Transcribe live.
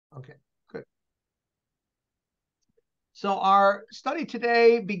So our study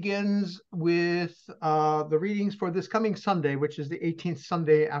today begins with the readings for this coming Sunday, which is the 18th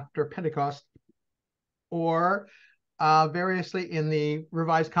Sunday after Pentecost, or variously in the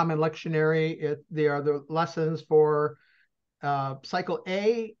Revised Common Lectionary. They are the lessons for Cycle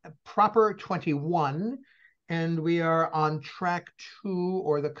A, Proper 21, and we are on Track 2,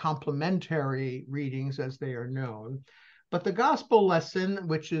 or the complementary readings as they are known. But the gospel lesson,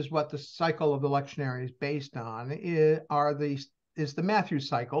 which is what the cycle of the lectionary is based on, is the Matthew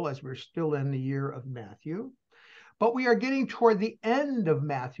cycle, as we're still in the year of Matthew. But we are getting toward the end of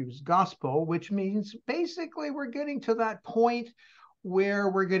Matthew's gospel, which means basically we're getting to that point where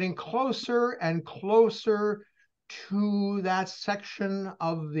we're getting closer and closer to that section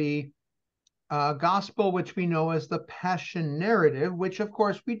of the gospel, which we know as the Passion narrative, which of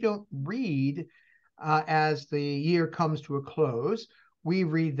course we don't read as the year comes to a close. We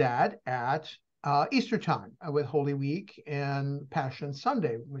read that at Easter time with Holy Week and Passion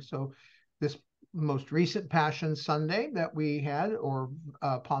Sunday. So this most recent Passion Sunday that we had, or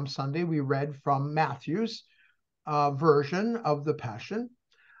Palm Sunday, we read from Matthew's version of the Passion.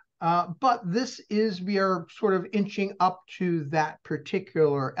 But we are sort of inching up to that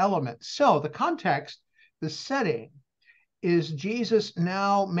particular element. So the context, the setting, is Jesus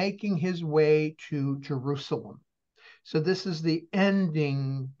now making his way to Jerusalem. So this is the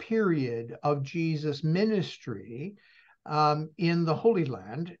ending period of Jesus' ministry in the Holy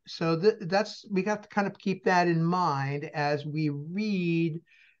Land. So we have to kind of keep that in mind as we read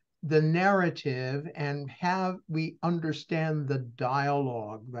the narrative and we understand the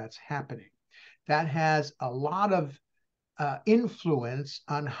dialogue that's happening. That has a lot of influence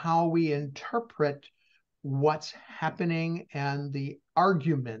on how we interpret what's happening and the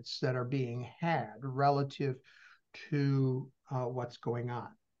arguments that are being had relative to what's going on.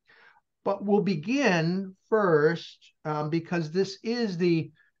 But we'll begin first because this is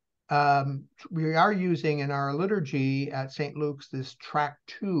we are using in our liturgy at St. Luke's this Track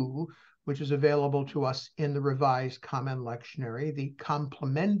 2, which is available to us in the Revised Common Lectionary, the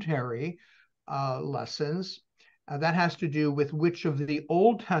complementary lessons. That has to do with which of the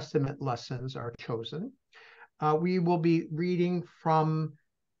Old Testament lessons are chosen. We will be reading from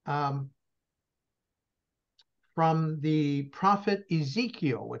the prophet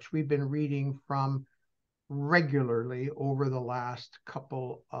Ezekiel, which we've been reading from regularly over the last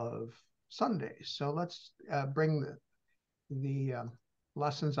couple of Sundays. So let's bring the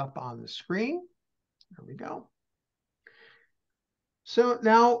lessons up on the screen. There we go. So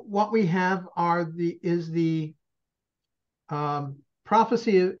now what we have is the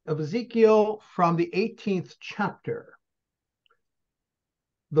prophecy of Ezekiel from the 18th chapter.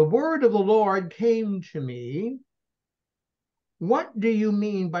 The word of the Lord came to me. What do you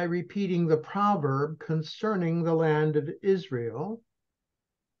mean by repeating the proverb concerning the land of Israel?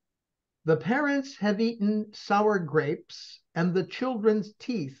 The parents have eaten sour grapes, and the children's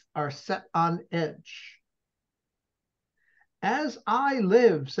teeth are set on edge. As I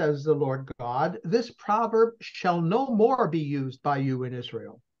live, says the Lord God, this proverb shall no more be used by you in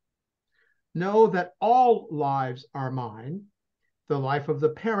Israel. Know that all lives are mine. The life of the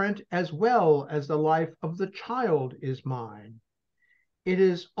parent as well as the life of the child is mine. It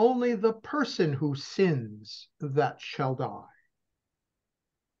is only the person who sins that shall die.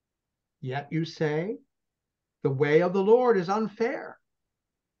 Yet you say, the way of the Lord is unfair.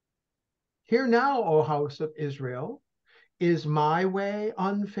 Hear now, O house of Israel, is my way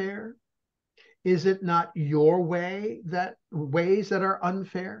unfair? Is it not your ways that are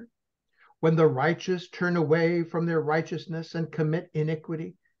unfair? When the righteous turn away from their righteousness and commit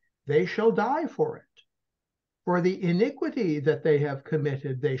iniquity, they shall die for it. For the iniquity that they have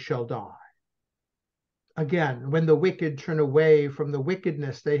committed, they shall die. Again, when the wicked turn away from the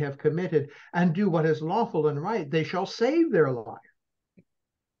wickedness they have committed and do what is lawful and right, they shall save their life.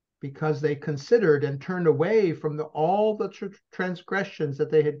 Because they considered and turned away from all the transgressions that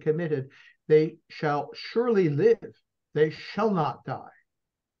they had committed, they shall surely live. They shall not die.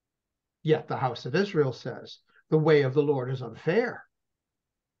 Yet the house of Israel says, the way of the Lord is unfair.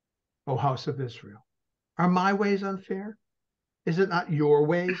 O house of Israel, are my ways unfair? Is it not your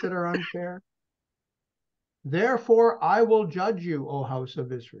ways that are unfair? Therefore, I will judge you, O house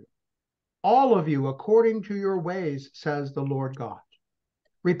of Israel, all of you according to your ways, says the Lord God.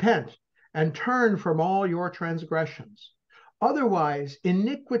 Repent and turn from all your transgressions. Otherwise,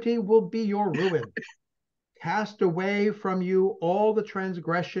 iniquity will be your ruin. Cast away from you all the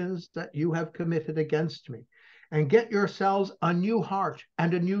transgressions that you have committed against me, and get yourselves a new heart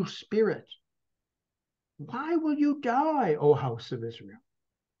and a new spirit. Why will you die, O house of Israel?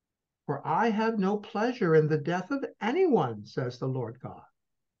 For I have no pleasure in the death of anyone, says the Lord God.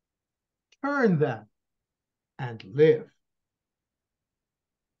 Turn then and live.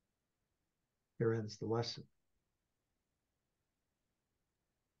 Here ends the lesson.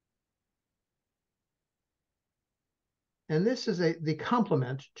 And this is the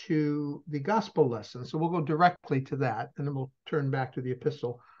complement to the gospel lesson. So we'll go directly to that, and then we'll turn back to the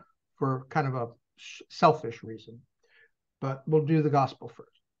epistle for kind of a selfish reason. But we'll do the gospel first.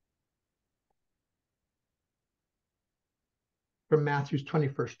 From Matthew's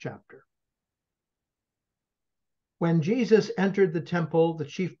 21st chapter. When Jesus entered the temple, the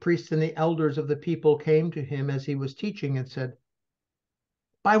chief priests and the elders of the people came to him as he was teaching and said,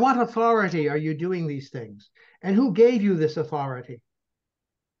 "By what authority are you doing these things? And who gave you this authority?"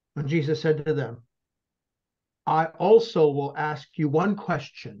 And Jesus said to them, "I also will ask you one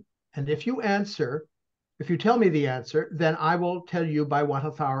question, and if you tell me the answer, then I will tell you by what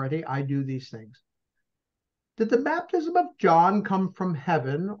authority I do these things. Did the baptism of John come from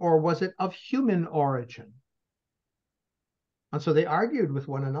heaven, or was it of human origin?" And so they argued with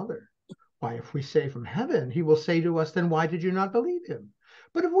one another. "Why, if we say from heaven, he will say to us, then why did you not believe him?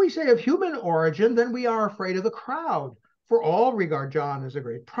 But if we say of human origin, then we are afraid of the crowd, for all regard John as a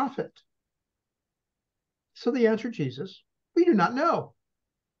great prophet." So they answered Jesus, "We do not know."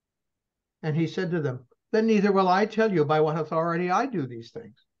 And he said to them, "Then neither will I tell you by what authority I do these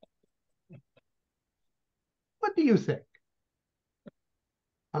things. What do you think?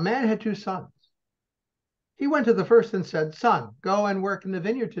 A man had 2 sons. He went to the first and said, 'Son, go and work in the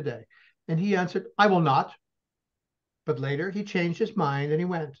vineyard today.' And he answered, 'I will not.' But later he changed his mind and he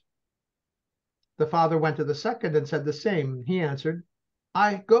went. The father went to the second and said the same. He answered,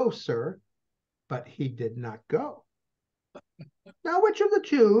 'I go, sir.' But he did not go. Now which of the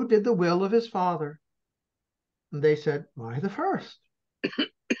 2 did the will of his father?" And they said, "Why, the first."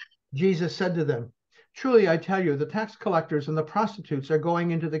 Jesus said to them, "Truly I tell you, the tax collectors and the prostitutes are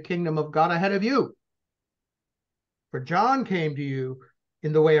going into the kingdom of God ahead of you. For John came to you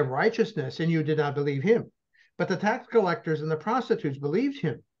in the way of righteousness, and you did not believe him. But the tax collectors and the prostitutes believed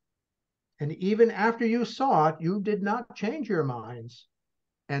him. And even after you saw it, you did not change your minds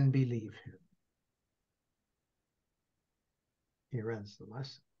and believe him." Here ends the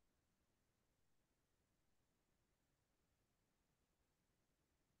lesson.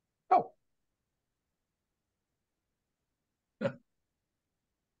 Oh,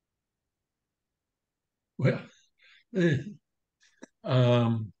 Well,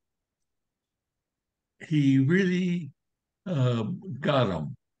 um, he really got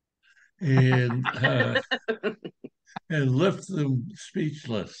them and and left them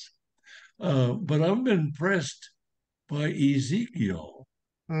speechless. But I'm impressed by Ezekiel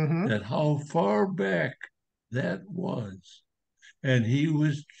mm-hmm, that how far back that was, and he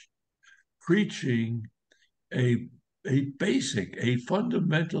was preaching a a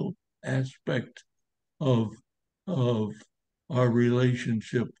fundamental aspect of of our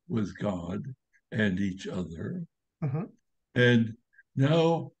relationship with God and each other. mm-hmm, And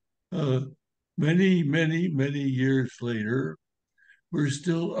now, uh, many years later, we're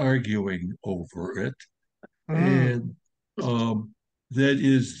still arguing over it. mm, And that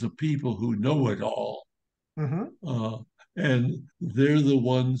is the people who know it all. mm-hmm, Uh, and they're the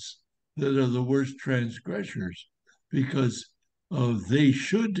ones that are the worst transgressors because they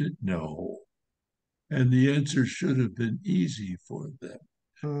should know. And the answer should have been easy for them.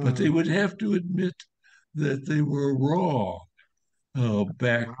 But they mm. would have to admit that they were wrong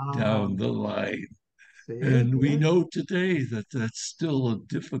back down Wow. the line. See? And we Yeah. know today that that's still a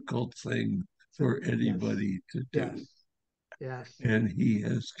difficult thing So, for yes. anybody to do. Yes. Yes. And he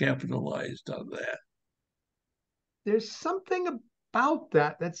has capitalized on that. There's something about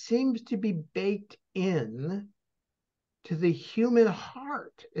that that seems to be baked in to the human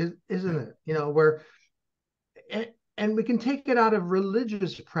heart, isn't it? Where and we can take it out of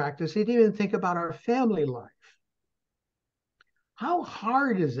religious practice and even think about our family life. How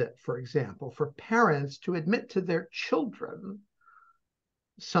hard is it, for example, for parents to admit to their children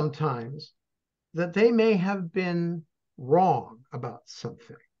sometimes that they may have been wrong about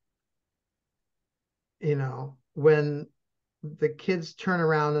something? When the kids turn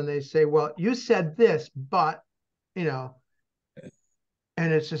around and they say, "Well, you said this, but," you know,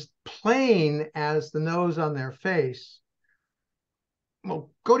 and it's just plain as the nose on their face.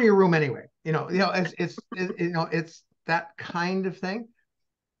 "Well, go to your room anyway." It's that kind of thing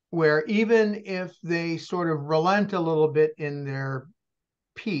where even if they sort of relent a little bit in their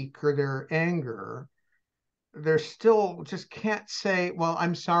pique or their anger, they're still just can't say, "Well,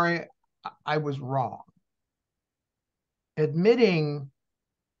 I'm sorry, I was wrong." Admitting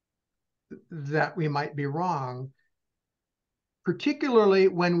that we might be wrong, particularly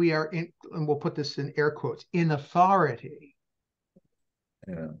when we are in, and we'll put this in air quotes, in authority,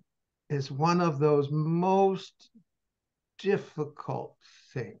 Yeah. is one of those most difficult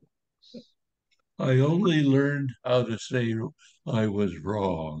things. I only learned how to say I was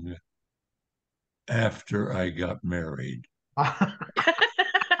wrong after I got married.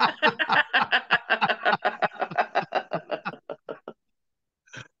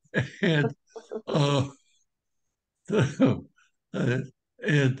 And uh,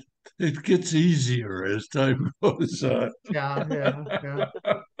 and it gets easier as time goes on. Yeah, yeah,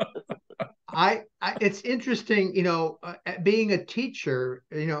 yeah. It's interesting, being a teacher,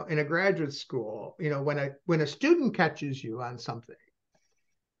 in a graduate school, when a student catches you on something.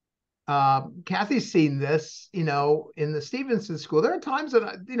 Kathy's seen this, in the Stevenson school. There are times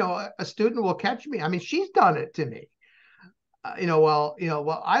that, a student will catch me. I mean, she's done it to me. Well,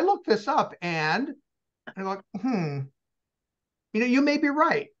 I looked this up and I'm like, you may be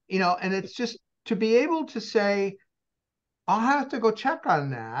right, and it's just to be able to say, I'll have to go check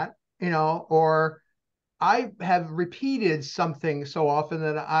on that, or I have repeated something so often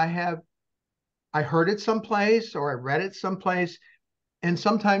that I heard it someplace or I read it someplace. And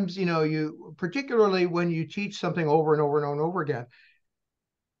sometimes, you particularly when you teach something over and over and over and over again,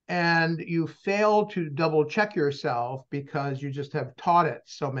 and you fail to double check yourself because you just have taught it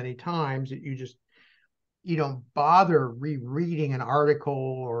so many times that you don't bother rereading an article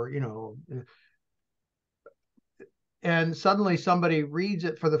or, and suddenly somebody reads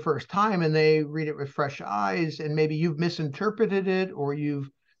it for the first time and they read it with fresh eyes, and maybe you've misinterpreted it, or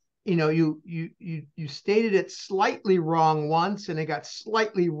you stated it slightly wrong once and it got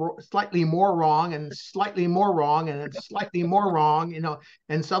slightly more wrong and slightly more wrong and then slightly more wrong,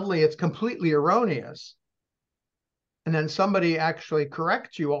 and suddenly it's completely erroneous, and then somebody actually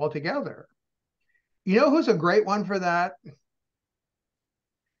corrects you altogether. Who's a great one for that?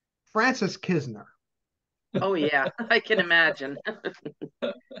 Francis Kisner. Oh yeah, I can imagine.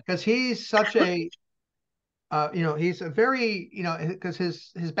 Because he's such a he's a very, because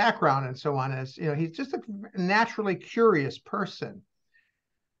his background and so on is, he's just a naturally curious person.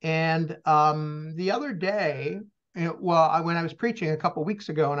 And the other day, when I was preaching a couple of weeks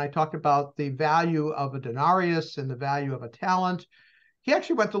ago, and I talked about the value of a denarius and the value of a talent, he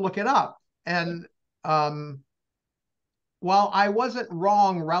actually went to look it up. And while I wasn't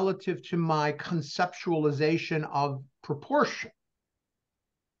wrong relative to my conceptualization of proportion,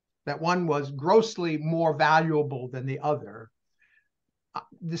 that one was grossly more valuable than the other,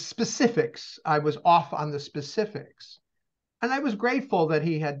 the specifics, I was off on the specifics. And I was grateful that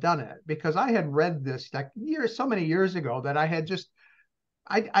he had done it, because I had read this like so many years ago that I had just,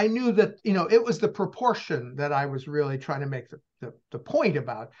 I knew that, it was the proportion that I was really trying to make the point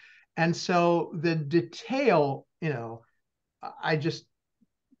about. And so the detail, I just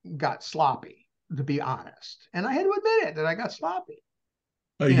got sloppy, to be honest. And I had to admit it, that I got sloppy.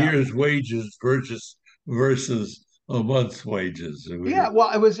 A year's wages versus a month's wages. Yeah,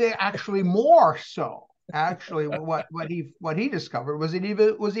 well, it was actually more so. Actually, what he discovered was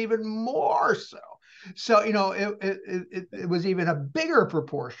it was even more so. So, it was even a bigger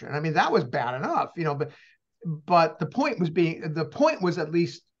proportion. I mean, that was bad enough, but the point was at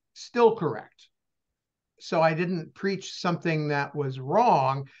least still correct. So I didn't preach something that was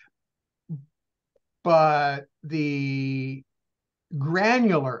wrong, but the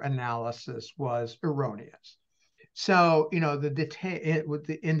granular analysis was erroneous. So, the detail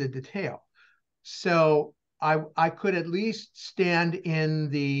in the detail. So I could at least stand in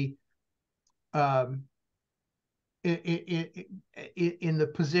the um, in the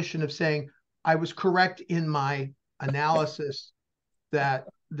position of saying I was correct in my analysis, that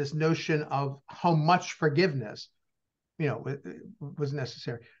this notion of how much forgiveness, was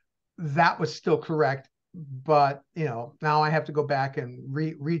necessary. That was still correct, but now I have to go back and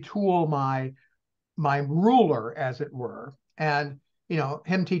retool my ruler, as it were. And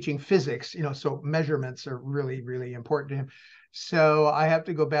him teaching physics, so measurements are really, really important to him. So I have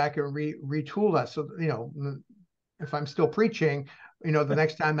to go back and retool that. So if I'm still preaching, the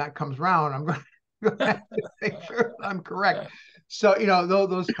next time that comes around, I'm going to have to make sure I'm correct. So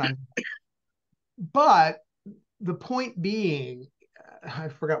those kinds. But the point being, I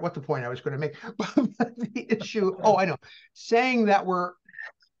forgot what the point I was going to make. But the issue, oh, I know, saying that we're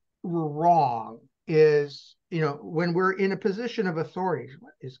wrong is, when we're in a position of authority.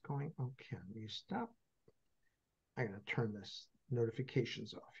 What is going on? Can you stop? I'm going to turn this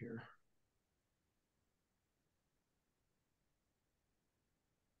notifications off here.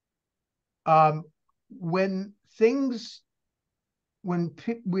 When things when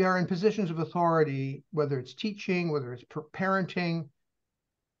we are in positions of authority, whether it's teaching, whether it's parenting,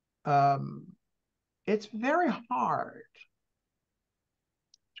 it's very hard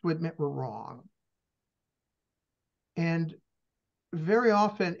to admit we're wrong. And very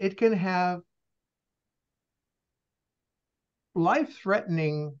often it can have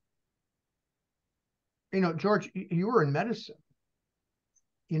life-threatening, George, you were in medicine.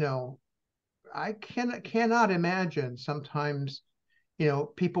 I cannot imagine sometimes,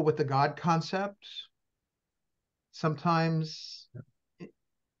 people with the God concept. Sometimes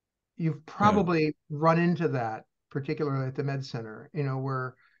you've probably run into that, particularly at the med center,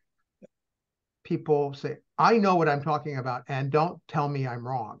 where people say, I know what I'm talking about, and don't tell me I'm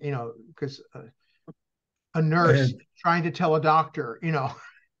wrong, because a nurse trying to tell a doctor,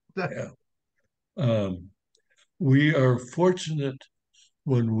 we are fortunate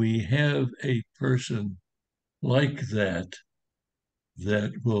when we have a person like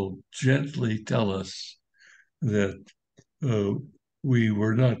that will gently tell us that we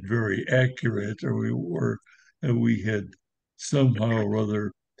were not very accurate, or we had somehow or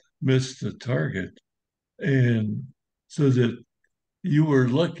other missed the target. And so that you were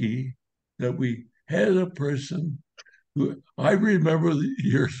lucky that we had a person who, I remember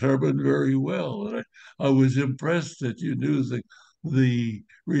your sermon very well. And I was impressed that you knew the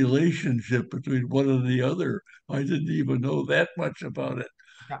relationship between one and the other. I didn't even know that much about it,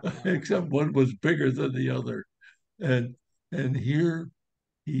 except one was bigger than the other. And here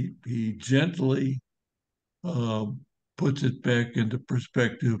he gently puts it back into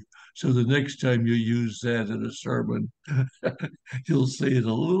perspective. So the next time you use that in a sermon, you'll say it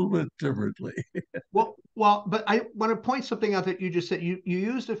a little bit differently. Well, but I want to point something out that you just said. You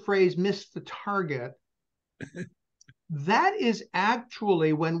used the phrase "miss the target." That is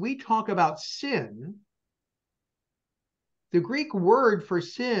actually, when we talk about sin, the Greek word for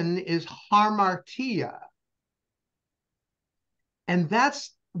sin is hamartia. And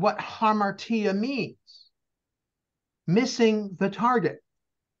that's what hamartia means. Missing the target.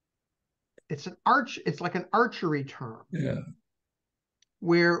 It's like an archery term. Yeah.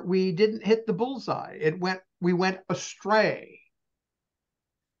 Where we didn't hit the bullseye. We went astray.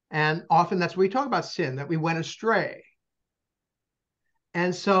 And often that's what we talk about sin, that we went astray.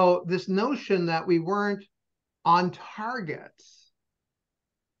 And so this notion that we weren't on target.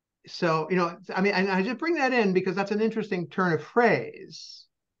 So, and I just bring that in because that's an interesting turn of phrase.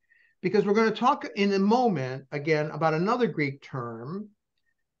 Because we're going to talk in a moment, again, about another Greek term,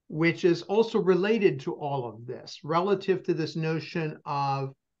 which is also related to all of this, relative to this notion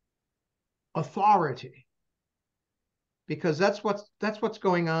of authority. Because that's what's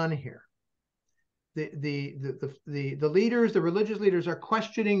going on here. The leaders, the religious leaders, are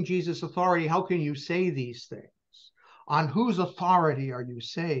questioning Jesus' authority. How can you say these things? On whose authority are you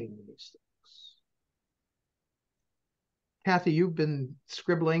saying these things? Kathy, you've been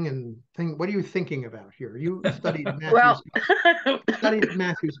scribbling and what are you thinking about here? You studied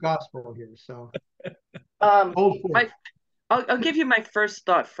Matthew's gospel here, so I'll give you my first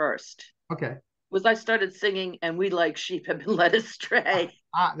thought first. Okay. Was I started singing, and we like sheep have been led astray.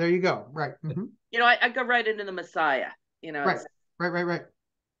 There you go. Right. Mm-hmm. I go right into the Messiah. Right.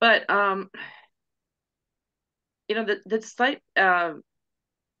 But the slight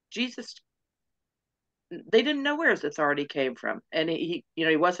Jesus, they didn't know where his authority came from, and he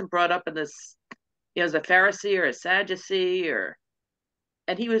wasn't brought up in this, as a Pharisee or a Sadducee,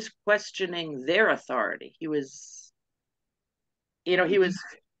 and he was questioning their authority. He was,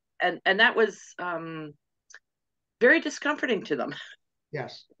 and that was very discomforting to them.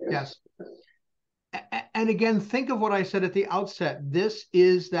 Yes. And again, think of what I said at the outset. This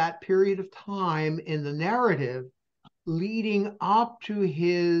is that period of time in the narrative leading up to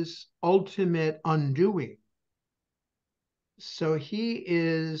his ultimate undoing. So he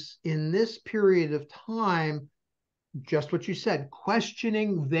is, in this period of time, just what you said,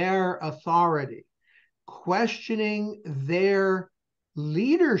 questioning their authority, questioning their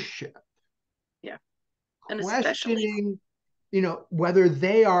leadership. Yeah. And questioning, whether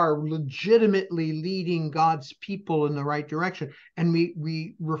they are legitimately leading God's people in the right direction. And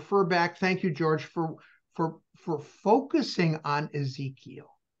we refer back, thank you, George, for focusing on Ezekiel.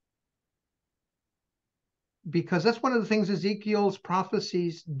 Because that's one of the things Ezekiel's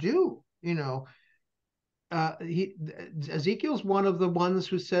prophecies do. Ezekiel's one of the ones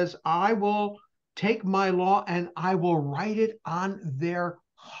who says, I will take my law and I will write it on their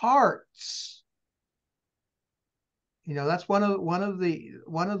hearts. That's one of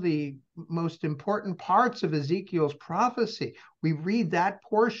the most important parts of Ezekiel's prophecy. We read that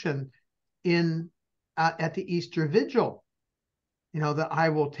portion at the Easter Vigil. that I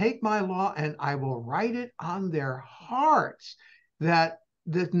will take my law and I will write it on their hearts. That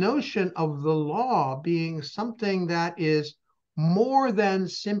the notion of the law being something that is more than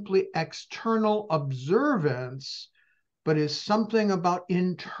simply external observance, but is something about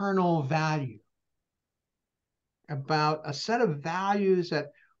internal value, about a set of values that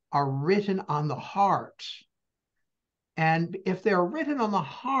are written on the heart. And if they're written on the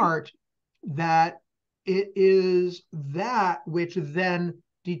heart, that it is that which then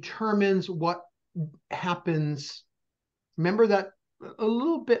determines what happens. Remember that a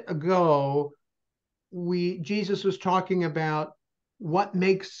little bit ago, Jesus was talking about what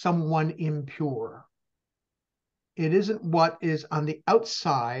makes someone impure. It isn't what is on the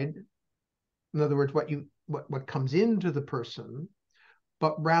outside, in other words, what comes into the person,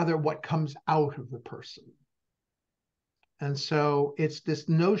 but rather what comes out of the person. And so it's this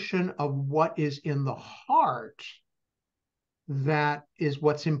notion of what is in the heart that is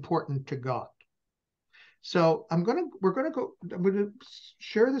what's important to God. So I'm going to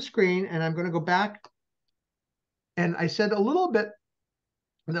share the screen, and I'm going to go back. And I said a little bit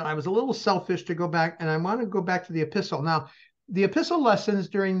that I was a little selfish to go back, and I want to go back to the epistle. Now, the epistle lessons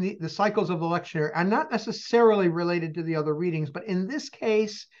during the cycles of the lectionary are not necessarily related to the other readings, but in this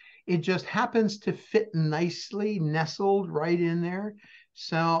case, it just happens to fit nicely, nestled right in there.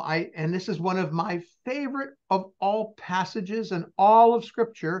 And this is one of my favorite of all passages in all of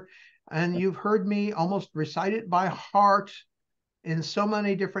Scripture. And you've heard me almost recite it by heart in so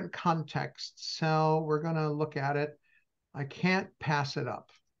many different contexts. So we're going to look at it. I can't pass it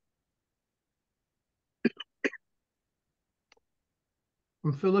up.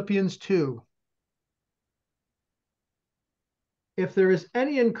 From Philippians 2. If there is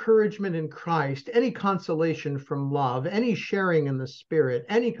any encouragement in Christ, any consolation from love, any sharing in the Spirit,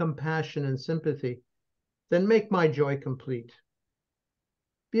 any compassion and sympathy, then make my joy complete.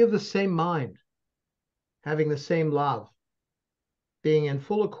 Be of the same mind, having the same love, being in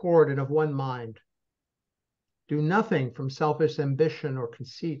full accord and of one mind. Do nothing from selfish ambition or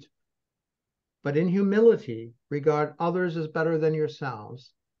conceit, but in humility regard others as better than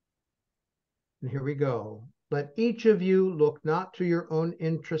yourselves. And here we go. Let each of you look not to your own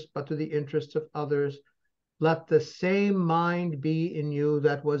interest, but to the interests of others. Let the same mind be in you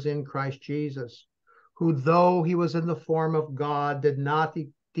that was in Christ Jesus, who, though he was in the form of God, did not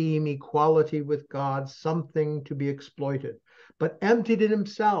deem equality with God something to be exploited, but emptied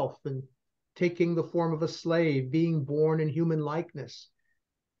himself, and taking the form of a slave, being born in human likeness,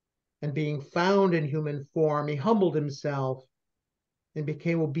 and being found in human form, he humbled himself and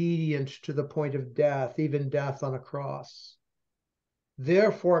became obedient to the point of death, even death on a cross.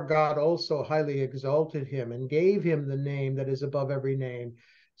 Therefore God also highly exalted him and gave him the name that is above every name,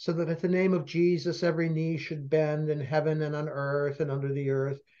 so that at the name of Jesus every knee should bend in heaven and on earth and under the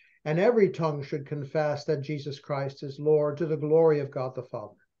earth, and every tongue should confess that Jesus Christ is Lord, to the glory of God the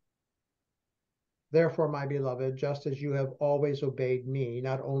Father. Therefore, my beloved, just as you have always obeyed me,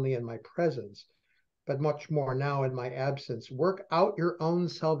 not only in my presence, but much more now in my absence, work out your own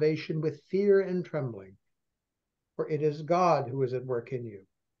salvation with fear and trembling, for it is God who is at work in you,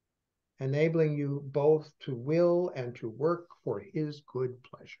 enabling you both to will and to work for his good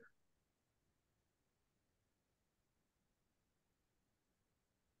pleasure.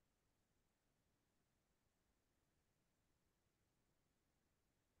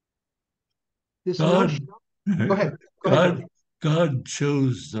 This God, notion, go ahead, God, George. God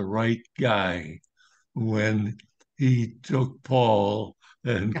chose the right guy when he took Paul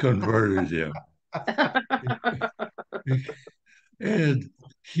and converted him. And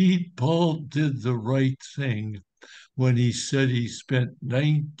Paul did the right thing when he said he spent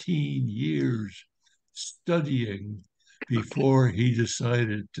 19 years studying before he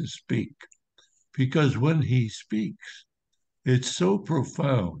decided to speak. Because when he speaks, it's so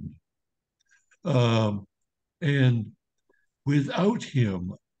profound. And without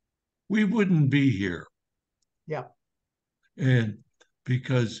him, we wouldn't be here. Yeah. And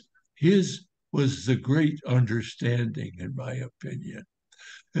because his was the great understanding, in my opinion.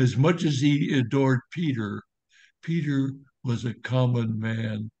 As much as he adored Peter, Peter was a common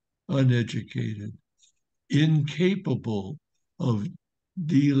man, uneducated, incapable of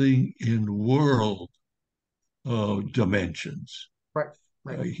dealing in world dimensions. Right.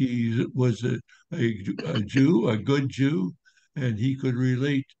 Right. He was a Jew, a good Jew, and he could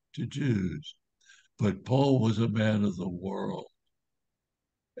relate to Jews. But Paul was a man of the world.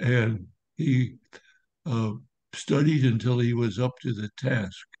 And he uh, studied until he was up to the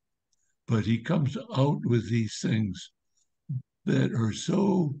task. But he comes out with these things that are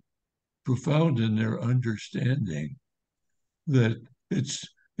so profound in their understanding that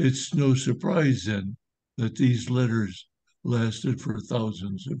it's no surprise then that these letters lasted for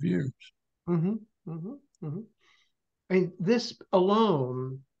thousands of years. Mm-hmm, mm-hmm, mm-hmm. I mean, this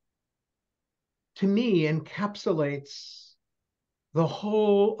alone, to me, encapsulates the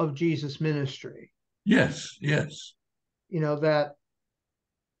whole of Jesus' ministry. Yes, yes. You know, that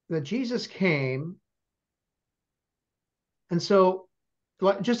Jesus came, and so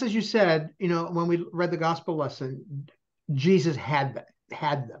just as you said, you know, when we read the gospel lesson, Jesus had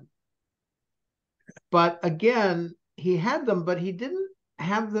them. But again, he had them, but he didn't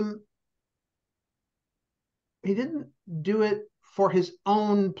have them, he didn't do it for his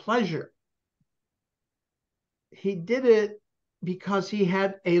own pleasure. He did it because he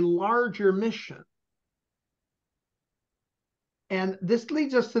had a larger mission. And this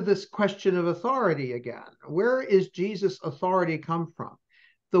leads us to this question of authority again. Where is Jesus' authority come from?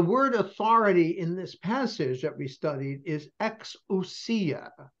 The word authority in this passage that we studied is exousia.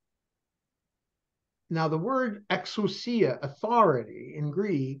 Now, the word exousia, authority in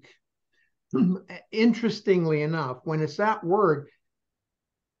Greek, interestingly enough, when it's that word,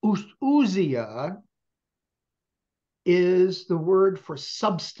 ousia is the word for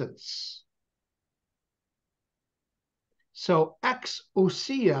substance. So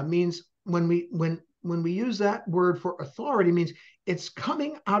exousia means when we use that word for authority, means it's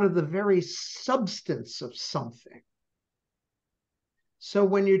coming out of the very substance of something. So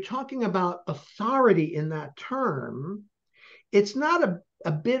when you're talking about authority in that term, it's not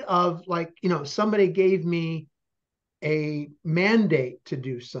a bit of like, you know, somebody gave me a mandate to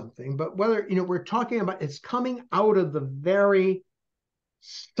do something, but whether, you know, we're talking about it's coming out of the very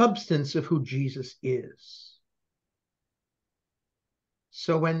substance of who Jesus is.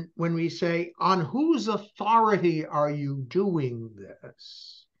 So when we say, on whose authority are you doing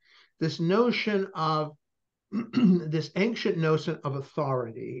this? This notion of, this ancient notion of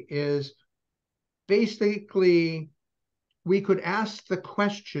authority is basically, we could ask the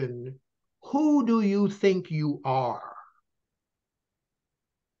question, who do you think you are?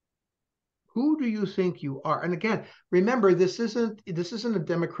 Who do you think you are? And again, remember, this isn't a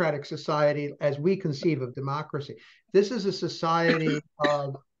democratic society as we conceive of democracy. This is a society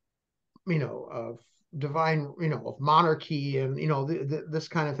of, you know, of divine, you know, of monarchy and, you know, this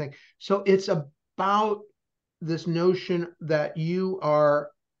kind of thing. So it's about this notion that you are,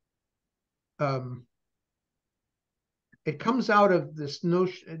 it comes out of this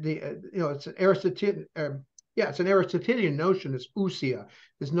notion, you know, it's an Aristotelian, it's an Aristotelian notion, it's ousia,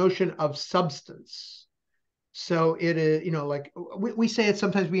 this notion of substance. So it is, you know, like we say it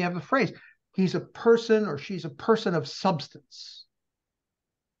sometimes, we have a phrase, he's a person or she's a person of substance.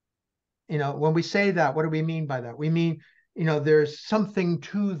 You know, when we say that, what do we mean by that? We mean, you know, there's something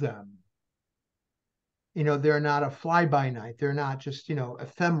to them. You know, they're not a fly-by-night. They're not just, you know,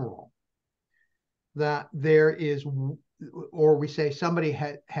 ephemeral. That there is, or we say somebody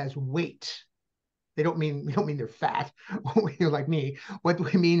has weight. We don't mean they're fat, like me. What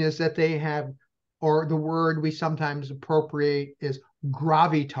we mean is that they have, or the word we sometimes appropriate is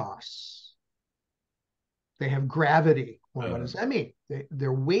gravitas. They have gravity. Well, what does that mean?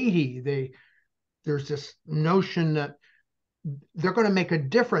 They're weighty. There's this notion that they're going to make a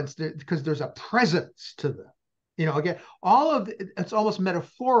difference because there's a presence to them. You know, again, all of it's almost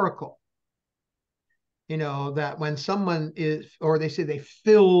metaphorical. You know, that when someone is, or they say they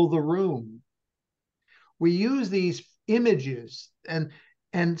fill the room, we use these images,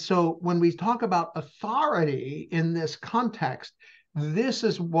 and so when we talk about authority in this context, this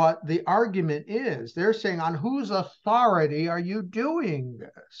is what the argument is. They're saying, on whose authority are you doing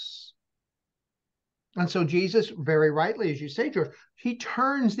this? And so Jesus, very rightly, as you say, George, he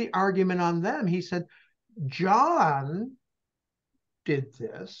turns the argument on them. He said, John did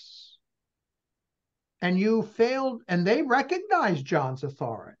this, and you failed, and they recognized John's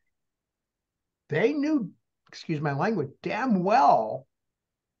authority. They knew, excuse my language, damn well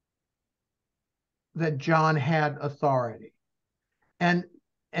that John had authority. And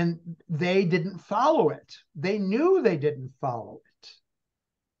they didn't follow it. They knew they didn't follow it.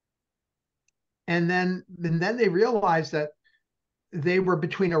 And then they realized that they were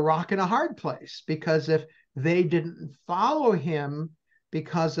between a rock and a hard place, because if they didn't follow him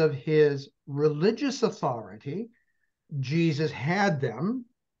because of his religious authority, Jesus had them.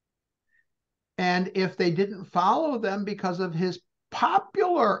 And if they didn't follow them because of his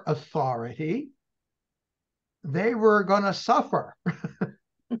popular authority, they were going to suffer.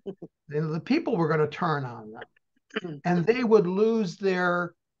 The people were going to turn on them, and they would lose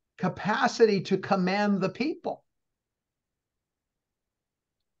their capacity to command the people.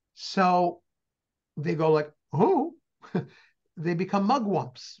 So they go like, who? they become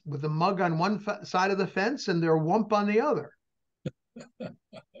mugwumps with a mug on one side of the fence and their wump on the other.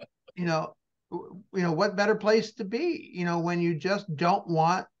 You know, what better place to be, when you just don't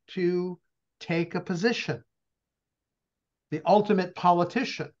want to take a position. The ultimate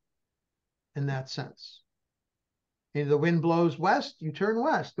politician in that sense. The wind blows west, you turn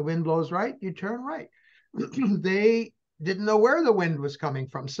west. The wind blows right, you turn right. They didn't know where the wind was coming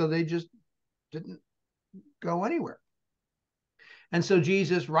from, so they just didn't go anywhere. And so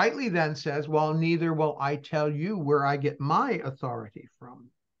Jesus rightly then says, well, neither will I tell you where I get my authority from.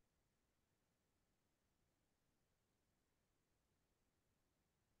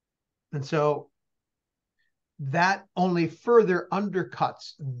 And so that only further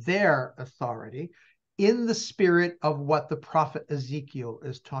undercuts their authority in the spirit of what the prophet Ezekiel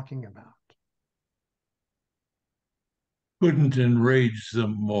is talking about. Couldn't enrage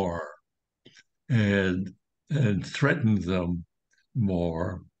them more and threaten them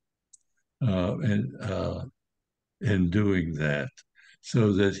more in doing that,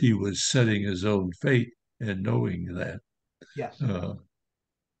 so that he was setting his own fate and knowing that. Yes.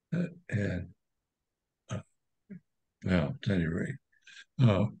 And well, at any rate,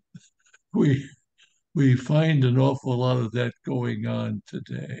 we find an awful lot of that going on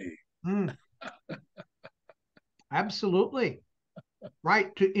today. Absolutely.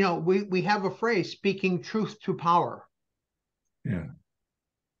 Right. We have a phrase, speaking truth to power. Yeah.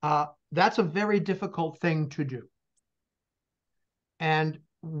 That's a very difficult thing to do. And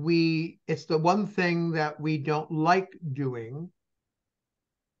it's the one thing that we don't like doing,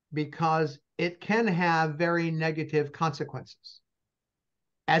 because it can have very negative consequences,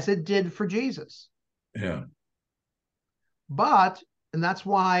 as it did for Jesus. Yeah. And that's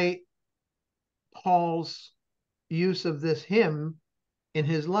why Paul's use of this hymn in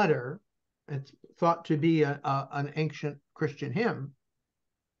his letter, it's thought to be an ancient Christian hymn,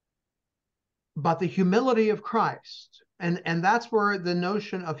 but the humility of Christ. And that's where the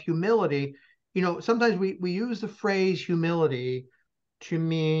notion of humility, sometimes we use the phrase humility to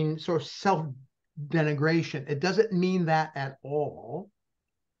mean sort of self-denigration. It doesn't mean that at all.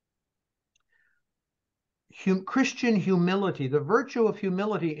 Christian humility, the virtue of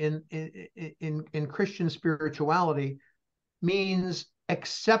humility in Christian spirituality, means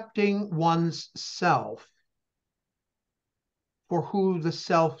accepting one's self for who the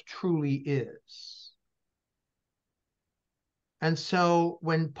self truly is. And so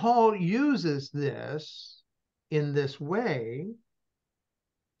when Paul uses this in this way,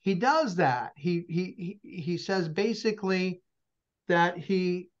 he does that. He says basically that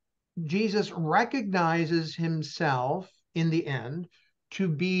Jesus recognizes himself in the end to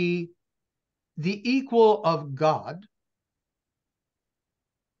be the equal of God,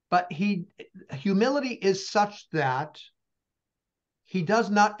 but humility is such that he does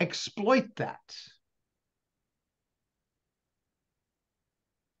not exploit that,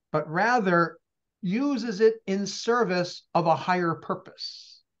 but rather uses it in service of a higher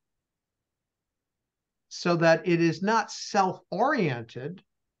purpose, so that it is not self-oriented,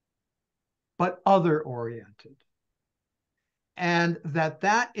 but other-oriented. And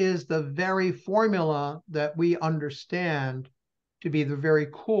that is the very formula that we understand to be the very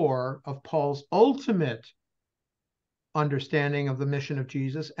core of Paul's ultimate understanding of the mission of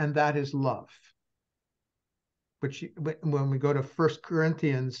Jesus, and that is love. Which, when we go to 1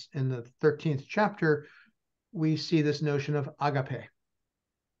 Corinthians in the 13th chapter, we see this notion of agape,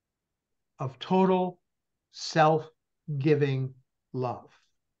 of total self-giving love,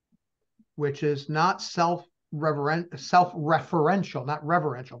 which is not self-referential, not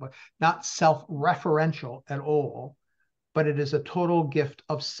reverential, but not self-referential at all, but it is a total gift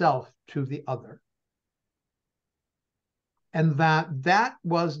of self to the other. And that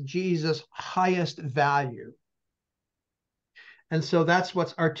was Jesus' highest value. And so that's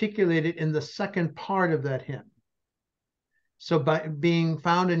what's articulated in the second part of that hymn. So by being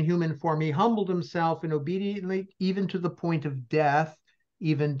found in human form, he humbled himself and obediently, even to the point of death,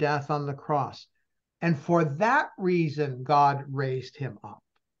 even death on the cross. And for that reason, God raised him up,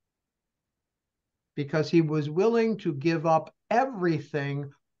 because he was willing to give up everything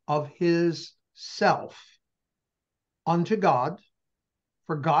of his self unto God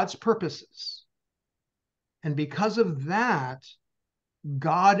for God's purposes. And because of that,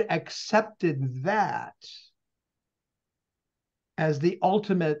 God accepted that as the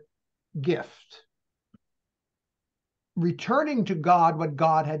ultimate gift, returning to God what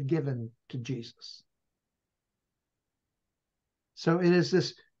God had given to Jesus. So it is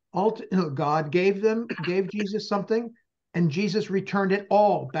this God gave Jesus something, and Jesus returned it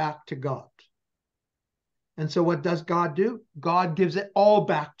all back to God. And so what does God do? God gives it all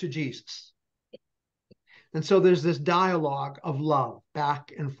back to Jesus. And so there's this dialogue of love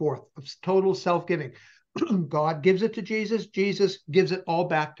back and forth, of total self-giving. God gives it to Jesus. Jesus gives it all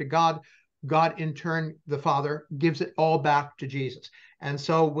back to God. God, in turn, the Father, gives it all back to Jesus. And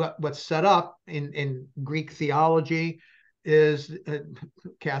so what's set up in Greek theology is,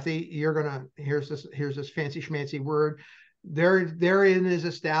 Kathy, you're gonna, here's this fancy schmancy word. Therein is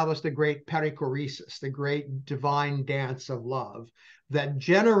established the great perichoresis, the great divine dance of love that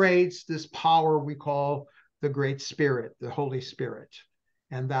generates this power we call the Great Spirit, the Holy Spirit.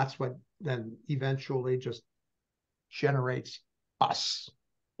 And that's what then eventually just generates us.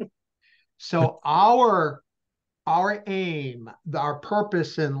 So our aim, our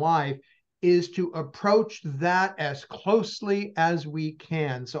purpose in life is to approach that as closely as we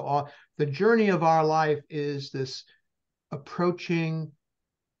can. So the journey of our life is this approaching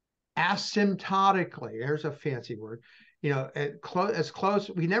asymptotically. There's a fancy word. As close,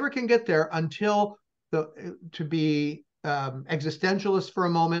 we never can get there until to be existentialist for a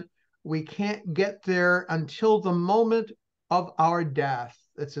moment, we can't get there until the moment of our death.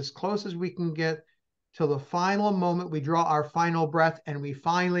 It's as close as we can get till the final moment we draw our final breath and we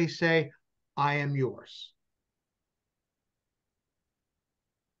finally say, I am yours.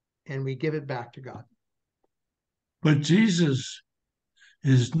 And we give it back to God. But Jesus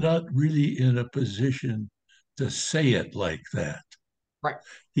is not really in a position to say it like that. Right.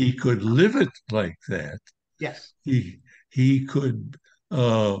 He could live it like that. Yes. He could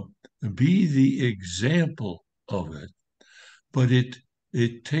be the example of it, but it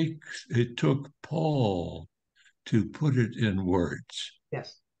took Paul to put it in words.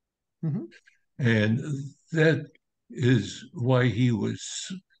 Yes. Mm-hmm. And that is why he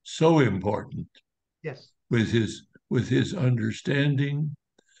was so important. Yes. With his understanding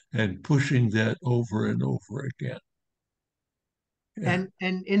and pushing that over and over again. Yeah.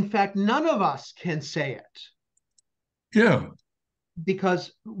 And in fact, none of us can say it. Yeah.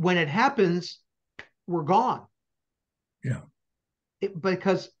 Because when it happens, we're gone. Yeah.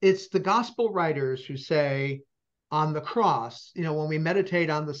 Because it's the gospel writers who say on the cross, when we meditate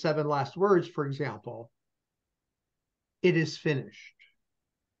on the 7 last words, for example, it is finished.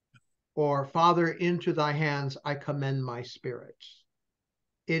 Or, Father, into thy hands I commend my spirit.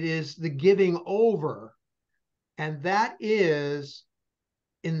 It is the giving over. And that is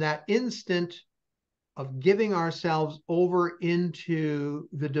in that instant of giving ourselves over into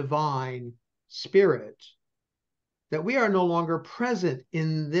the divine spirit, that we are no longer present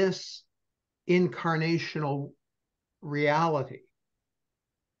in this incarnational reality.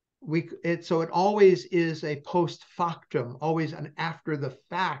 So it always is a post factum, always an after the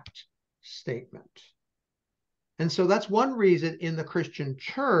fact statement. And so that's one reason in the Christian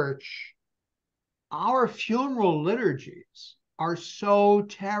church, our funeral liturgies are so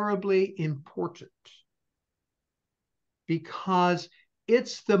terribly important, because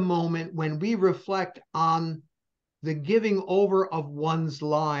it's the moment when we reflect on the giving over of one's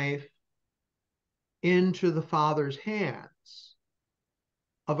life into the Father's hands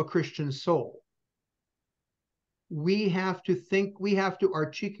of a Christian soul. We have to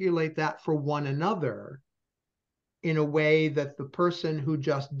articulate that for one another in a way that the person who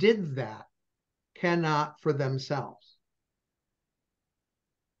just did that cannot for themselves.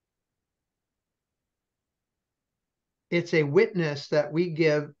 It's a witness that we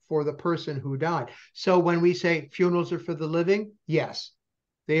give for the person who died. So when we say funerals are for the living, yes,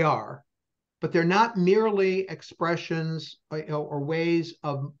 they are. But they're not merely expressions or ways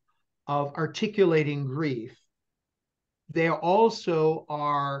of articulating grief. They also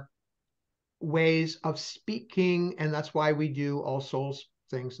are ways of speaking, and that's why we do All Souls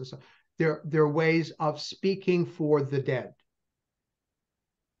things and stuff. They're ways of speaking for the dead,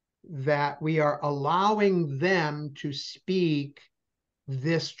 that we are allowing them to speak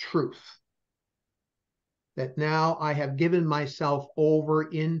this truth, that now I have given myself over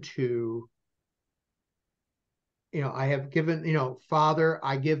into, I have given, Father,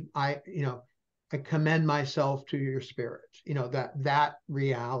 I commend myself to your spirit, that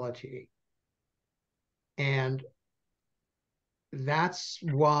reality. And that's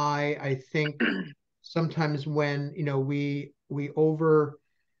why I think sometimes when,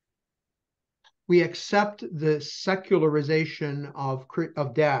 we accept the secularization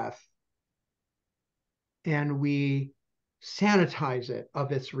of death, and we sanitize it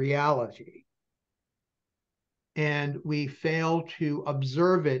of its reality, and we fail to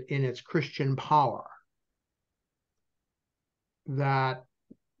observe it in its Christian power, that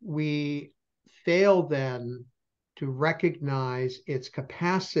we fail then to recognize its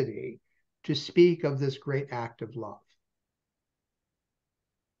capacity to speak of this great act of love.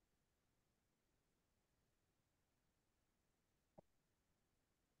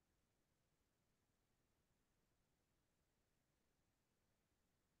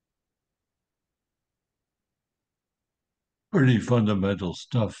 Pretty fundamental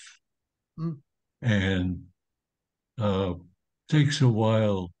stuff, Mm. and takes a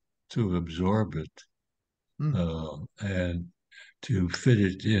while to absorb it and to fit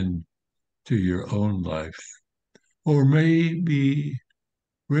it in to your own life, or maybe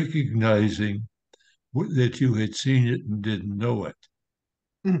recognizing that you had seen it and didn't know it.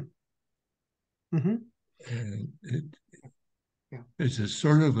 Mm. Mm-hmm. And Yeah. it's a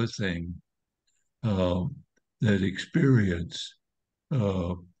sort of a thing that experience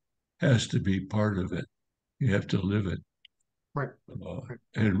uh, has to be part of it. You have to live it Right. Right.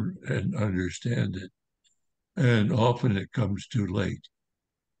 and understand it. And often it comes too late.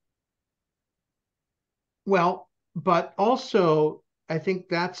 Well, but also, I think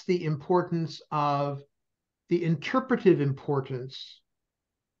that's the importance of the interpretive importance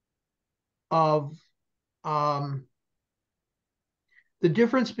of the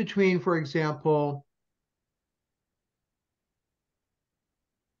difference between, for example,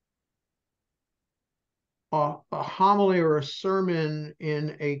 a homily or a sermon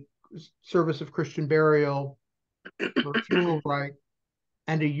in a service of Christian burial or funeral rite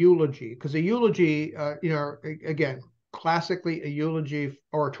and a eulogy. Because a eulogy, again, classically, a eulogy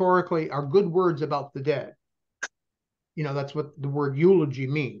oratorically are good words about the dead. That's what the word eulogy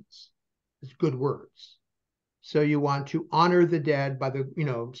means. It's good words. So you want to honor the dead by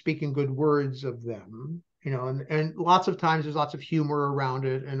speaking good words of them, and lots of times there's lots of humor around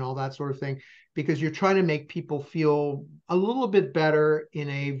it and all that sort of thing, because you're trying to make people feel a little bit better in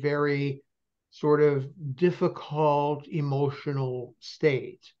a very sort of difficult emotional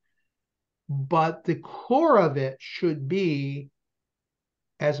state. But the core of it should be,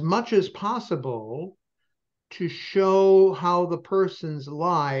 as much as possible, to show how the person's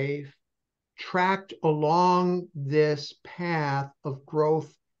life tracked along this path of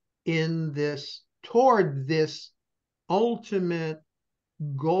growth toward this ultimate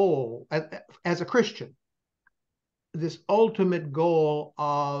goal as a Christian, this ultimate goal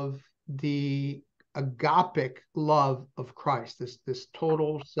of the agapic love of Christ, this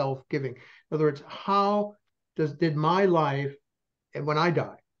total self-giving. In other words, how did my life, and when I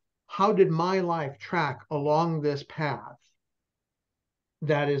die, how did my life track along this path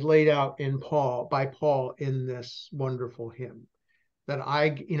that is laid out by Paul in this wonderful hymn? That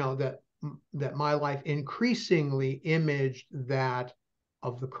my life increasingly imaged that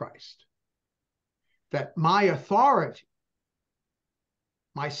of the Christ. That my authority,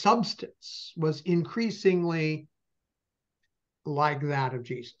 my substance, was increasingly like that of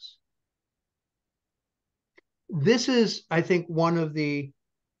Jesus. This is, I think, one of the,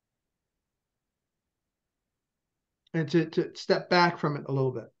 and to step back from it a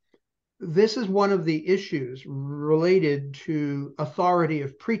little bit, this is one of the issues related to authority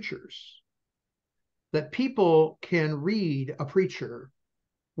of preachers, that people can read a preacher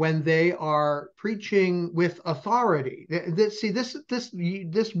when they are preaching with authority.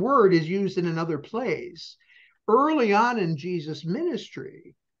 This word is used in another place. Early on in Jesus'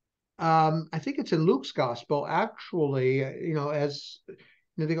 ministry, I think it's in Luke's gospel, actually, as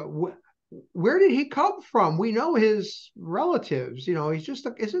they go, where did he come from? We know his relatives.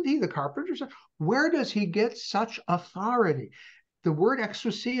 Isn't he the carpenter? Where does he get such authority? The word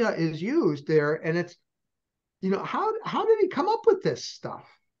exousia is used there, and it's, how did he come up with this stuff?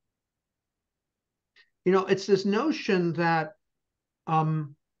 It's this notion that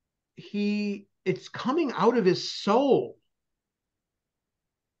it's coming out of his soul,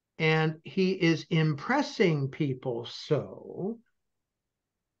 and he is impressing people so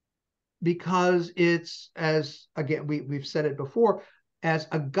because it's, as again we've said it before, as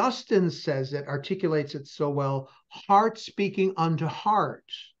Augustine says it, articulates it so well, heart speaking unto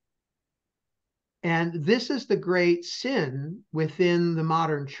heart. And this is the great sin within the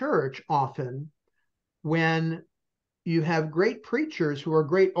modern church often, when you have great preachers who are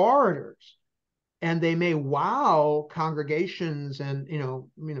great orators, and they may wow congregations and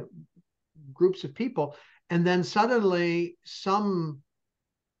groups of people, and then suddenly some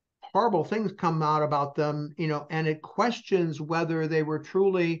horrible things come out about them, and it questions whether they were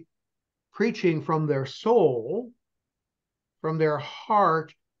truly preaching from their soul, from their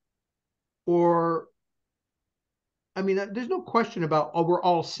heart, or, there's no question about, we're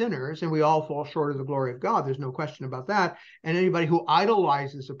all sinners and we all fall short of the glory of God. There's no question about that. And anybody who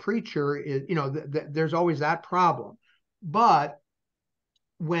idolizes a preacher is, there's always that problem. But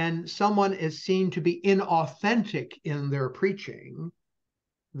when someone is seen to be inauthentic in their preaching,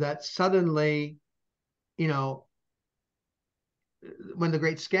 that suddenly, you know, when the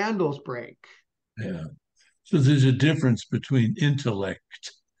great scandals break. Yeah. So there's a difference between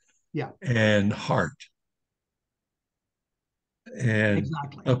intellect Yeah, and heart. And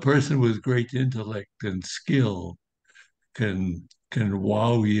exactly. a person with great intellect and skill can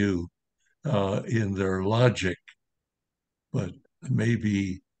wow you in their logic, but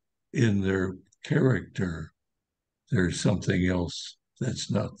maybe in their character, there's something else that's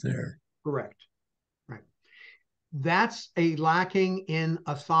not there. Correct. Right. That's a lacking in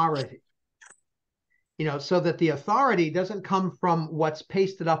authority. So that the authority doesn't come from what's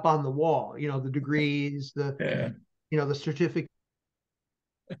pasted up on the wall, the degrees, Yeah. the certificate.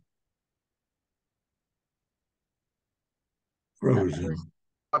 Frozen.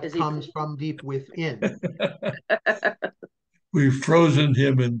 What comes from deep within. We've frozen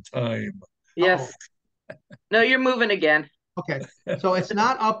him in time. Yes. No, you're moving again. Okay. So it's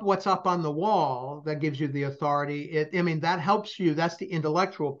not what's up on the wall that gives you the authority. That helps you. That's the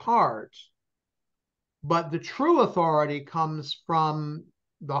intellectual part. But the true authority comes from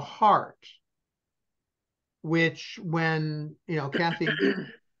the heart, which when,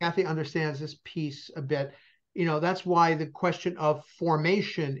 Kathy understands this piece a bit, that's why the question of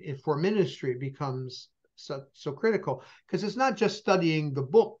formation for ministry becomes so critical, because it's not just studying the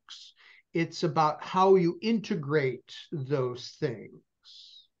books, it's about how you integrate those things.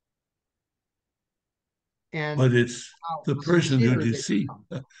 And but it's the person who become.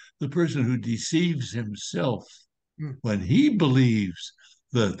 the person who deceives himself Mm. when he believes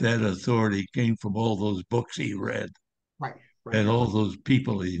that authority came from all those books he read, Right. and all those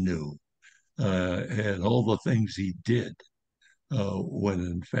people he knew, and all the things he did, when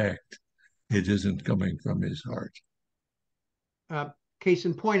in fact it isn't coming from his heart. Case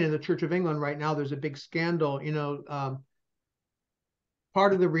in point, in the Church of England right now, there's a big scandal.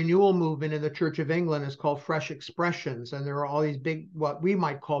 Part of the renewal movement in the Church of England is called Fresh Expressions, and there are all these big, what we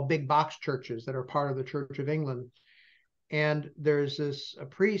might call big box churches that are part of the Church of England. And there's a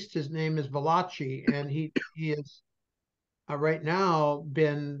priest, his name is Valachi, and he is right now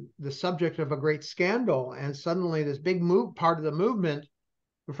been the subject of a great scandal. And suddenly this big part of the movement,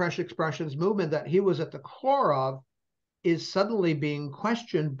 the Fresh Expressions movement that he was at the core of, is suddenly being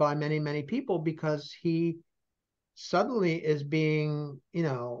questioned by many, many people, because he suddenly is being,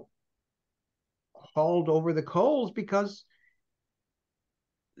 hauled over the coals, because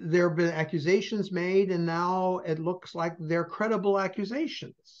there have been accusations made, and now it looks like they're credible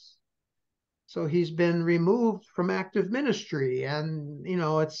accusations. So he's been removed from active ministry, and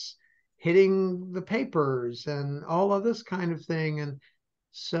it's hitting the papers and all of this kind of thing. And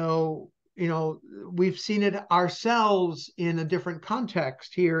so we've seen it ourselves in a different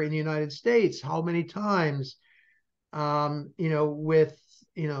context here in the United States. How many times, with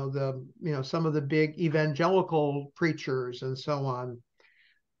some of the big evangelical preachers and so on.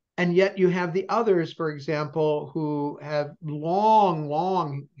 And yet you have the others, for example, who have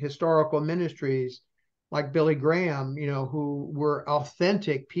long historical ministries, like Billy Graham, who were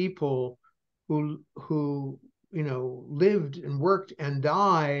authentic people who lived and worked and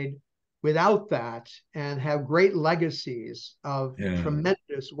died without that, and have great legacies of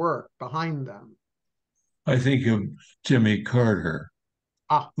tremendous work behind them. I think of Jimmy Carter,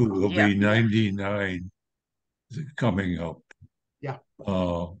 who will be 99 coming up. Yeah.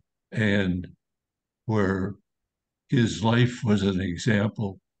 And where his life was an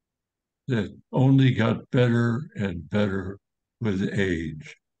example that only got better and better with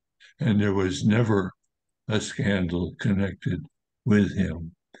age. And there was never a scandal connected with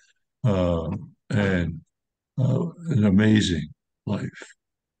him. And an amazing life.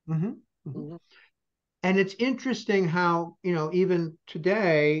 Mm-hmm. Mm-hmm. And it's interesting how, even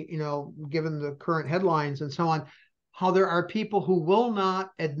today, given the current headlines and so on, how there are people who will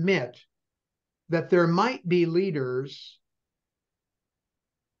not admit that there might be leaders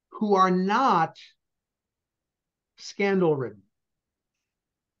who are not scandal ridden.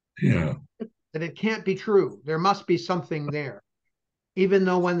 Yeah. That it can't be true. There must be something there, even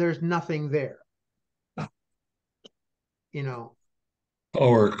though when there's nothing there.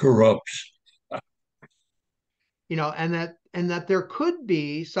 Power corrupts. And that there could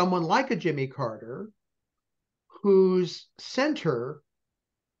be someone like a Jimmy Carter whose center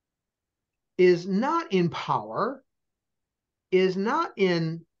is not in power, is not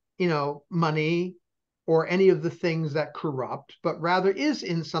in, money or any of the things that corrupt, but rather is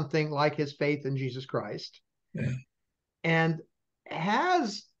in something like his faith in Jesus Christ. Yeah. And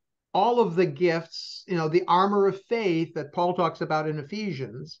has all of the gifts, the armor of faith that Paul talks about in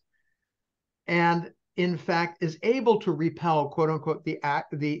Ephesians, and in fact is able to repel, quote unquote, the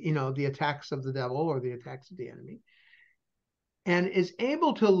attacks of the devil or the attacks of the enemy, and is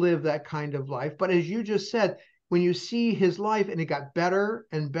able to live that kind of life. But as you just said, when you see his life and it got better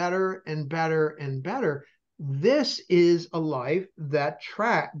and better and better and better, this is a life that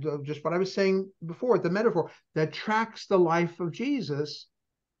just what I was saying before, the metaphor that tracks the life of Jesus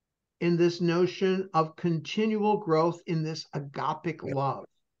in this notion of continual growth in this agapic love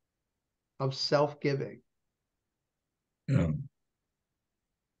of self-giving. Yeah.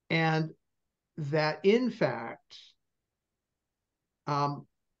 And that in fact,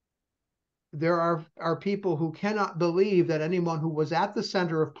 there are people who cannot believe that anyone who was at the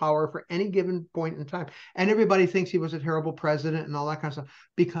center of power for any given point in time, and everybody thinks he was a terrible president and all that kind of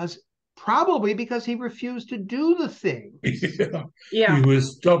stuff, probably because he refused to do the things Yeah. He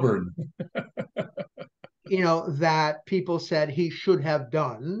was stubborn. That people said he should have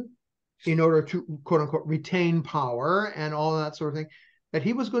done in order to, quote unquote, retain power and all that sort of thing, that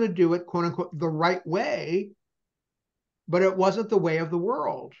he was going to do it, quote unquote, the right way, but it wasn't the way of the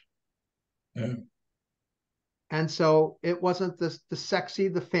world. Yeah. And so it wasn't the sexy,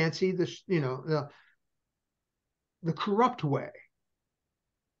 the fancy, the corrupt way.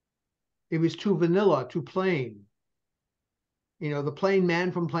 It was too vanilla, too plain. The plain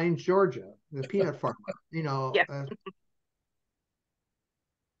man from Plains, Georgia, the peanut farmer. Yeah.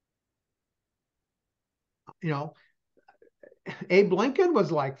 Abe Lincoln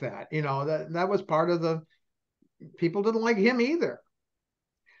was like that. That was part of the people didn't like him either.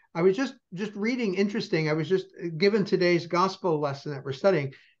 I was just reading, interesting. I was just given today's gospel lesson that we're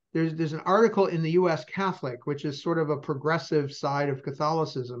studying. There's an article in the U.S. Catholic, which is sort of a progressive side of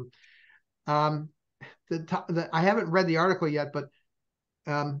Catholicism. I haven't read the article yet, but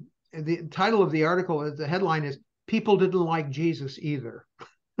the title of the article, the headline is "People Didn't Like Jesus Either."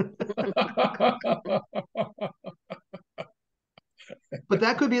 But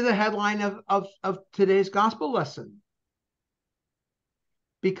that could be the headline of today's gospel lesson.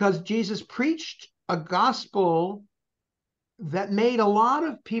 Because Jesus preached a gospel that made a lot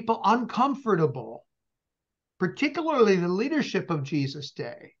of people uncomfortable, particularly the leadership of Jesus'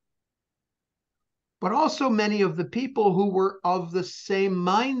 day, but also many of the people who were of the same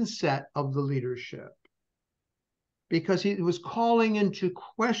mindset of the leadership, because he was calling into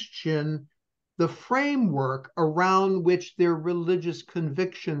question the framework around which their religious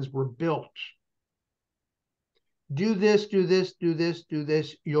convictions were built. Do this, do this, do this, do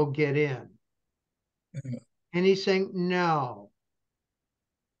this, you'll get in. And he's saying, no,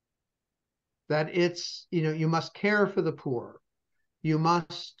 that it's, you must care for the poor. You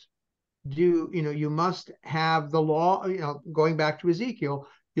must you must have the law, going back to Ezekiel,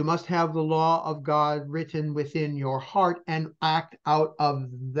 you must have the law of God written within your heart and act out of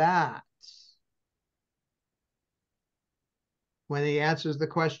that. When he answers the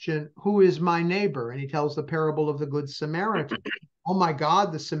question, who is my neighbor? And he tells the parable of the Good Samaritan. Oh my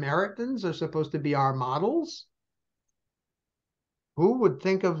God, the Samaritans are supposed to be our models? Who would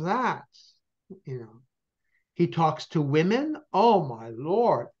think of that? He talks to women. Oh my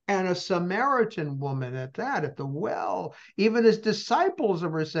Lord. And a Samaritan woman at that, at the well. Even his disciples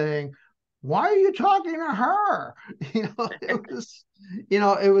were saying, why are you talking to her?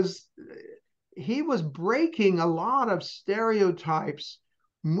 He was breaking a lot of stereotypes,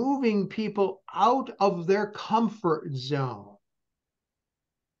 moving people out of their comfort zone.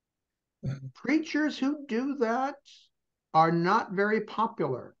 Preachers who do that are not very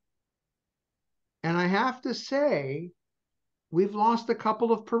popular. And I have to say, we've lost a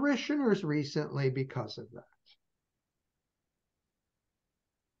couple of parishioners recently because of that.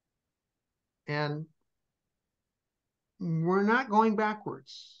 And we're not going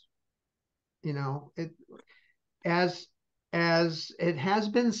backwards. As it has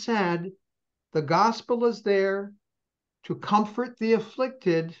been said, the gospel is there to comfort the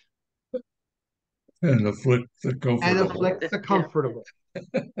afflicted and afflict the comfortable.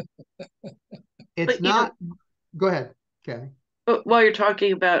 It's but, not. Go ahead. Okay. But while you're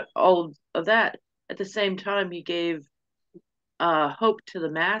talking about all of that, at the same time, he gave hope to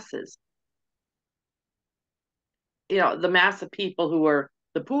the masses. The mass of people who were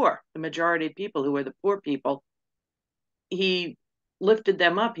the poor, the majority of people who were the poor people. He lifted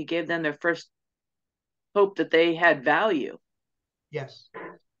them up. He gave them their first hope that they had value. Yes.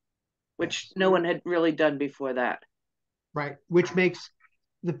 Which no one had really done before that. Right. Which makes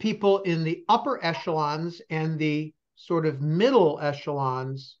the people in the upper echelons and the sort of middle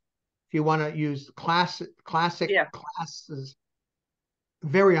echelons, if you want to use classic classes,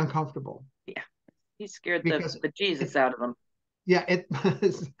 very uncomfortable. Yeah. He scared Because the Jesus out of them. Yeah,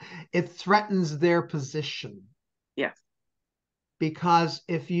 it threatens their position. Yeah. Because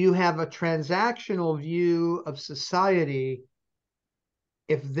if you have a transactional view of society,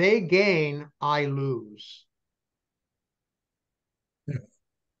 if they gain, I lose. Yeah.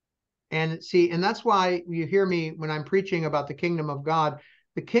 And see, and that's why you hear me when I'm preaching about the kingdom of God.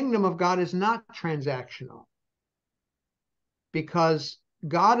 The kingdom of God is not transactional, because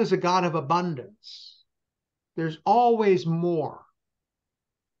God is a God of abundance. There's always more.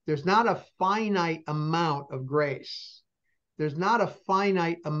 There's not a finite amount of grace. There's not a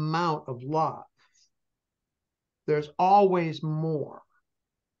finite amount of love. There's always more.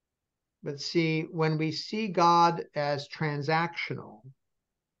 But see, when we see God as transactional,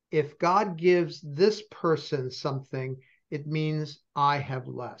 if God gives this person something, it means I have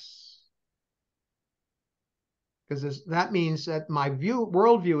less. Because that means that my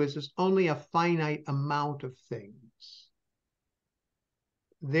worldview is there's only a finite amount of things.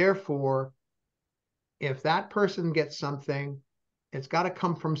 Therefore, if that person gets something, it's got to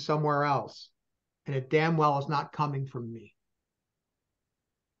come from somewhere else. And it damn well is not coming from me.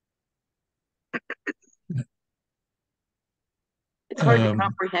 It's hard to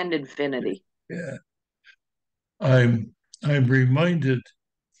comprehend infinity. Yeah. I'm reminded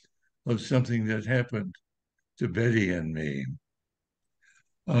of something that happened to Betty and me.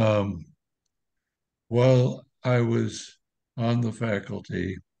 While I was on the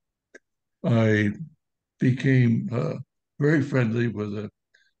faculty, I became very friendly with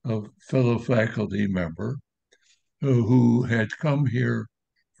a fellow faculty member who had come here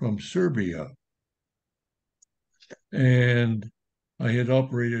from Serbia. And I had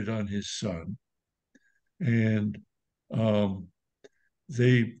operated on his son. And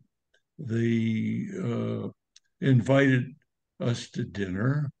they invited us to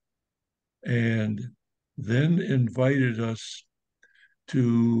dinner, and then invited us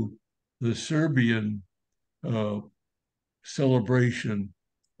to the Serbian celebration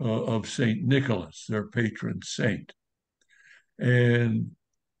of Saint Nicholas, their patron saint. And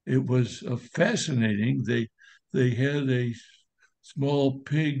it was fascinating. They had a small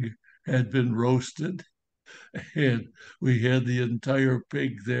pig had been roasted, and we had the entire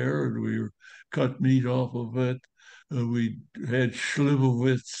pig there, and we cut meat off of it. We had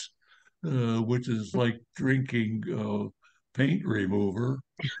Schlibowitz, which is like drinking paint remover.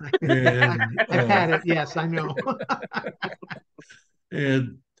 And I've had it. Yes, I know.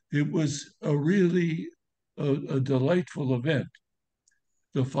 and it was a really a delightful event.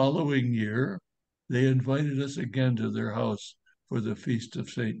 The following year, they invited us again to their house for the feast of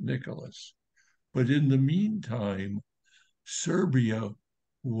St. Nicholas. But in the meantime, Serbia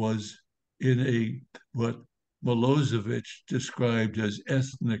was in what Milosevic described as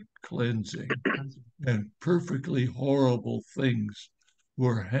ethnic cleansing, and perfectly horrible things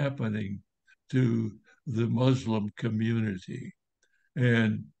were happening to the Muslim community,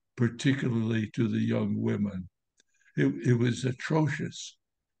 and particularly to the young women. It was atrocious.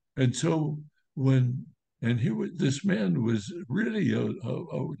 And so this man was really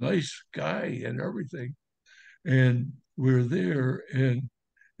a nice guy and everything. And we're there, and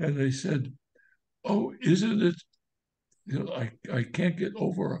I said, "Oh, isn't it? I can't get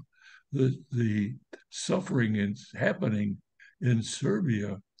over the suffering is happening in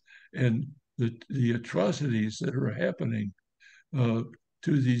Serbia, and the atrocities that are happening uh,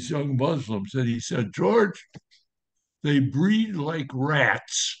 to these young Muslims." And he said, "George, they breed like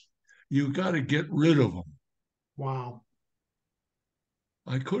rats. You got to get rid of them." Wow.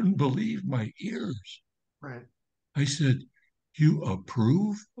 I couldn't believe my ears. Right. I said, "You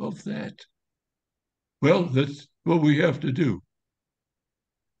approve of that?" "Well, that's what we have to do."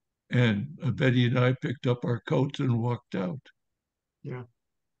 And Betty and I picked up our coats and walked out. Yeah.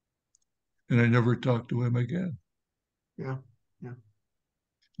 And I never talked to him again. Yeah. Yeah.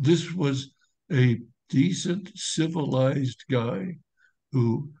 This was a decent, civilized guy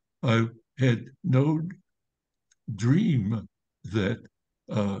who I had no dream that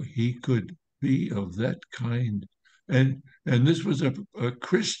he could be of that kind. And this was a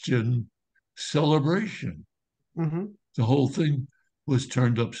Christian celebration. Mm-hmm. The whole thing was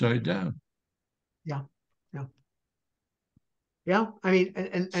turned upside down. Yeah. Yeah. Yeah. I mean,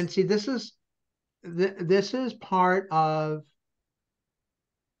 and see, this is part of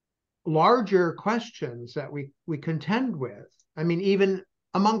larger questions that we contend with. I mean, even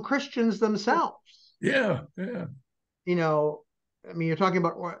among Christians themselves. Yeah, yeah. You know, I mean, you're talking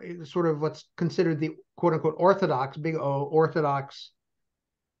about sort of what's considered the quote unquote Orthodox, big O Orthodox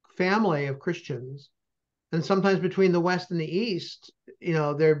family of Christians. And sometimes between the West and the East,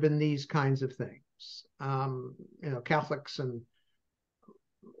 there have been these kinds of things. Catholics and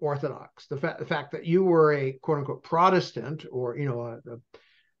Orthodox. The fact that you were a quote unquote Protestant, or a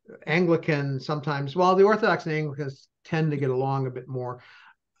Anglican sometimes. Well, the Orthodox and Anglicans tend to get along a bit more.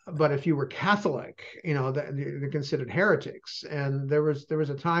 But if you were Catholic, they're considered heretics. And there was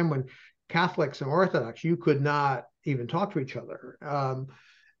a time when Catholics and Orthodox, you could not even talk to each other.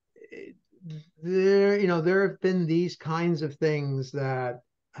 There have been these kinds of things that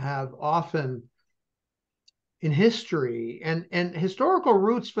have often in history, and historical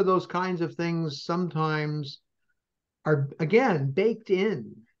roots for those kinds of things sometimes are, again, baked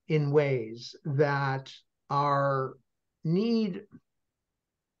in ways that need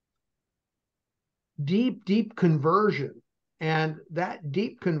deep conversion. And that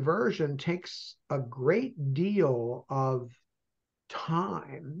deep conversion takes a great deal of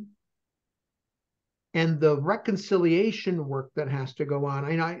time, and the reconciliation work that has to go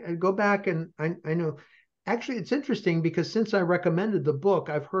on. I go back, and I know, actually, it's interesting because since I recommended the book,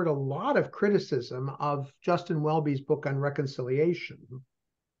 I've heard a lot of criticism of Justin Welby's book on reconciliation.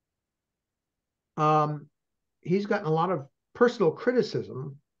 He's gotten a lot of personal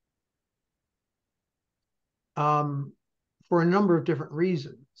criticism for a number of different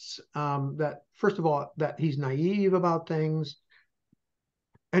reasons. That, first of all, that he's naive about things,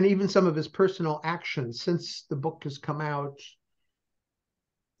 and even some of his personal actions since the book has come out.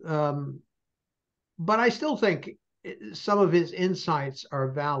 But I still think some of his insights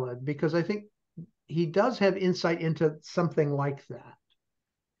are valid, because I think he does have insight into something like that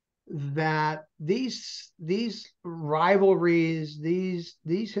these rivalries, these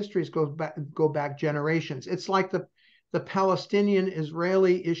histories go back generations. It's like the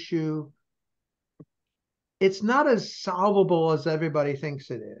Palestinian-Israeli issue. It's not as solvable as everybody thinks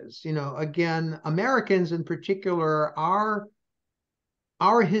it is. Again, Americans in particular, our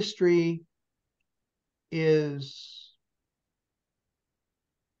history is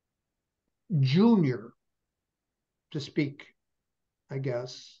junior, to speak, I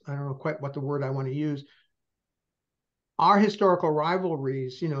guess. I don't know quite what the word I want to use. Our historical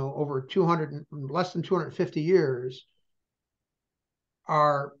rivalries, over less than 250 years,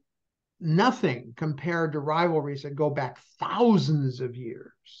 are nothing compared to rivalries that go back thousands of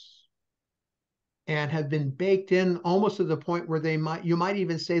years and have been baked in almost to the point where you might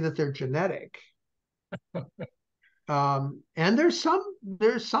even say that they're genetic. And there's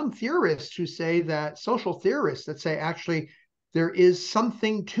some theorists who say that, social theorists that say, actually, there is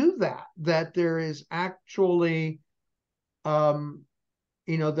something to that there is actually,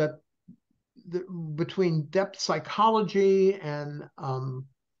 that between depth psychology and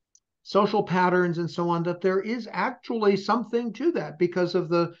social patterns and so on, that there is actually something to that because of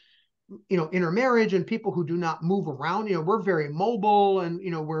the intermarriage and people who do not move around. We're very mobile, and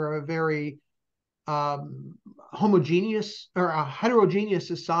we're a very homogeneous, or a heterogeneous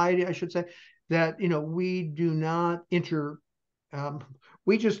society, I should say, that we do not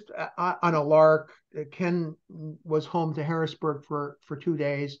we just on a lark, Ken was home to Harrisburg for 2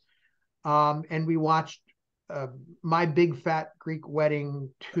 days, and we watched My Big Fat Greek Wedding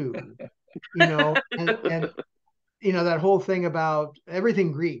 2, and that whole thing about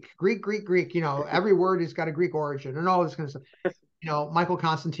everything Greek, every word has got a Greek origin and all this kind of stuff. Michael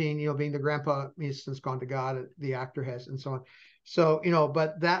Constantine, being the grandpa, he's since gone to God, the actor has, and so on. So,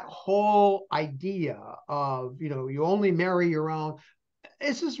 but that whole idea of, you only marry your own,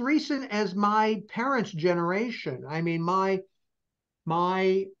 it's as recent as my parents' generation. I mean, my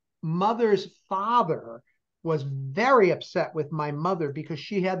mother's father was very upset with my mother because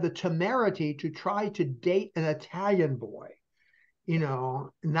she had the temerity to try to date an Italian boy,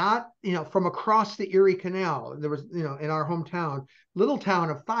 not, from across the Erie Canal. There was, in our hometown, little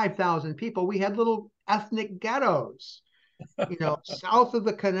town of 5,000 people, we had little ethnic ghettos. South of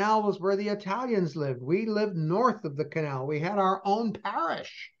the canal was where the Italians lived. We lived north of the canal. We had our own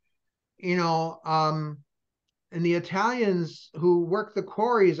parish, and the Italians who worked the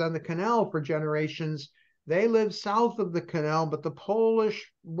quarries on the canal for generations, they lived south of the canal, but the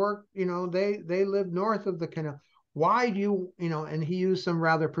Polish worked, they lived north of the canal. Why do you, and he used some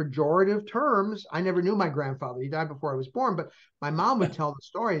rather pejorative terms. I never knew my grandfather. He died before I was born, but my mom would tell the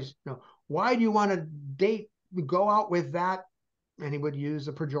stories, why do you want to go out with that? And he would use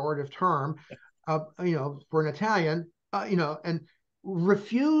a pejorative term, for an Italian, and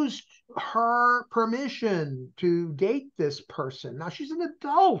refused her permission to date this person. Now she's an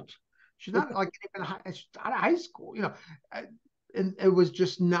adult. She's not like even she's out of high school. and it was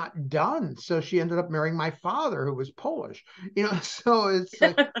just not done. So she ended up marrying my father, who was Polish. So it's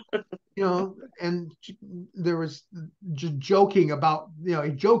like, and there was just joking about, a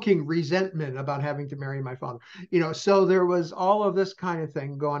joking resentment about having to marry my father. So there was all of this kind of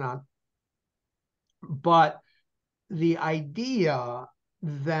thing going on. But the idea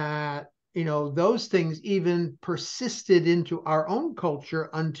that, those things even persisted into our own culture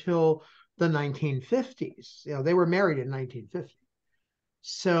until the 1950s. They were married in 1950.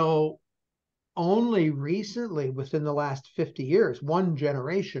 So only recently, within the last 50 years, one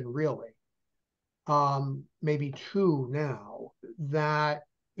generation really, maybe two now, that,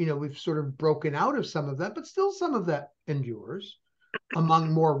 we've sort of broken out of some of that, but still some of that endures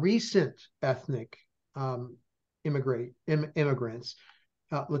among more recent ethnic immigrants,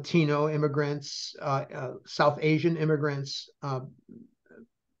 Latino immigrants, South Asian immigrants,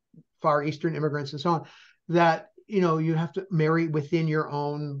 Far Eastern immigrants, and so on, that, you have to marry within your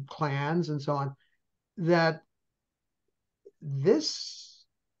own clans and so on, that this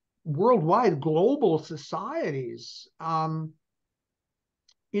worldwide global societies, that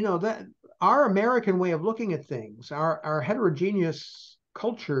our American way of looking at things, our heterogeneous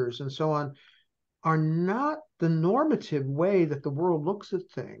cultures and so on, are not the normative way that the world looks at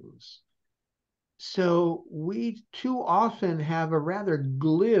things. So we too often have a rather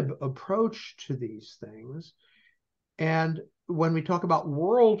glib approach to these things. And when we talk about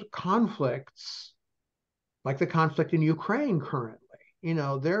world conflicts, like the conflict in Ukraine currently,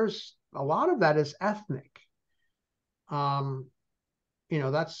 there's a lot of that is ethnic.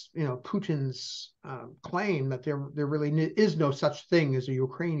 That's, Putin's claim that there really is no such thing as a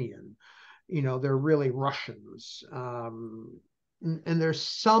Ukrainian. They're really Russians. And there's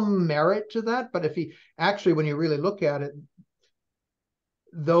some merit to that, but when you really look at it,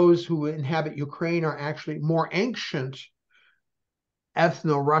 those who inhabit Ukraine are actually more ancient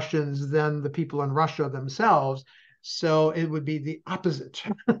ethno-Russians than the people in Russia themselves. So it would be the opposite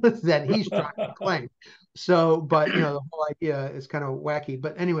that he's trying to claim. So, but the whole idea is kind of wacky.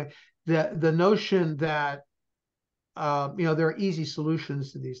 But anyway, the notion that there are easy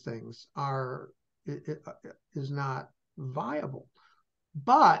solutions to these things is not viable.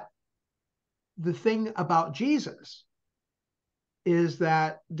 But the thing about Jesus is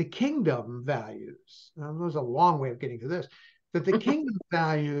that the kingdom values, now there's a long way of getting to this, that the kingdom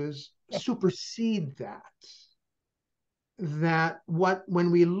values supersede that. That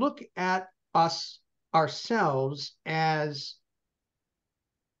when we look at ourselves as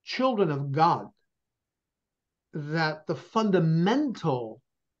children of God, that the fundamental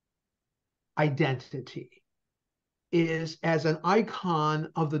identity is as an icon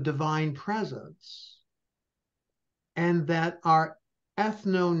of the divine presence, and that our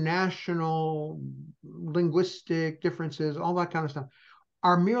ethno-national, linguistic differences, all that kind of stuff,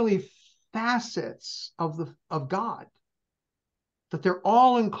 are merely facets of God, that they're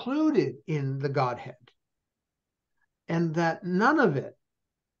all included in the Godhead, and that none of it,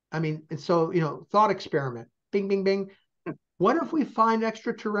 and so, thought experiment, bing, bing, bing. What if we find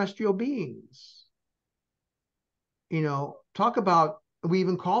extraterrestrial beings? Talk about, we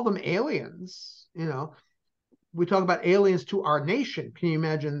even call them aliens, we talk about aliens to our nation. Can you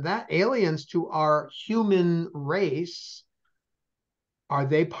imagine that? Aliens to our human race, are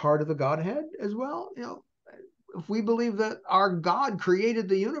they part of the Godhead as well? If we believe that our God created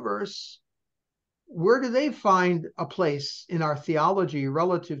the universe, where do they find a place in our theology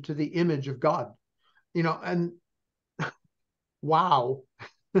relative to the image of God? And wow.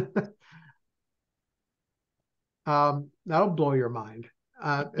 That'll blow your mind.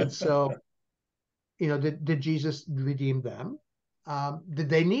 And so, did Jesus redeem them? Did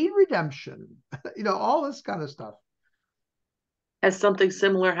they need redemption? All this kind of stuff. Has something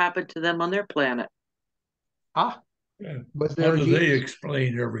similar happened to them on their planet? Yeah. Was How there do they Jesus?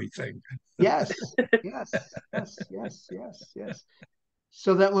 explain everything? Yes, yes, yes, yes, yes, yes.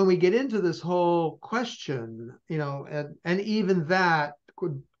 So that when we get into this whole question, and even that,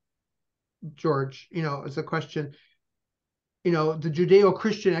 George, is a question, the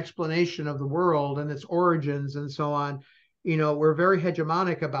Judeo-Christian explanation of the world and its origins and so on, we're very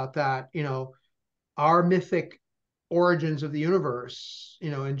hegemonic about that. Our mythic origins of the universe,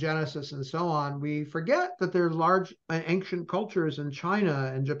 in Genesis and so on, we forget that there's large ancient cultures in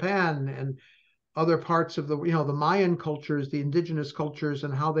China and Japan and other parts of the Mayan cultures, the indigenous cultures,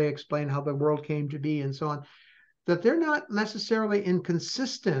 and how they explain how the world came to be and so on, that they're not necessarily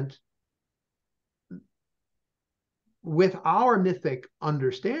inconsistent with our mythic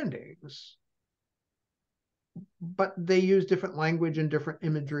understandings, but they use different language and different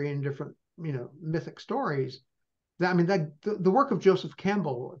imagery and different, mythic stories I mean, the work of Joseph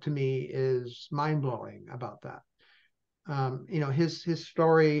Campbell to me is mind-blowing about that. His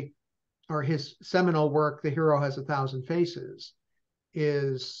story, or his seminal work, The Hero Has a Thousand Faces,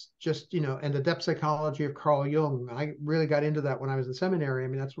 is just, and the depth psychology of Carl Jung. I really got into that when I was in seminary. I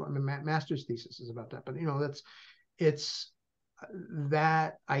mean, that's what my master's thesis is about that. But, it's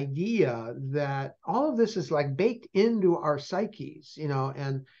that idea that all of this is like baked into our psyches,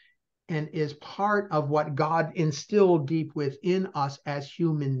 and is part of what God instilled deep within us as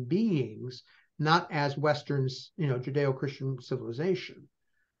human beings, not as Western's, Judeo-Christian civilization,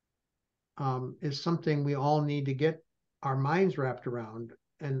 is something we all need to get our minds wrapped around.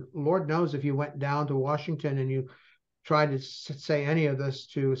 And Lord knows, if you went down to Washington and you tried to say any of this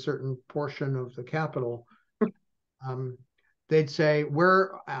to a certain portion of the Capitol, they'd say,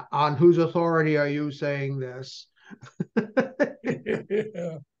 "Where, on whose authority are you saying this?"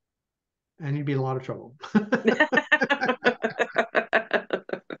 Yeah. And you'd be in a lot of trouble.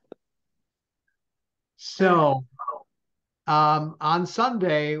 So on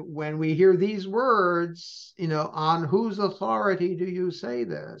Sunday, when we hear these words, on whose authority do you say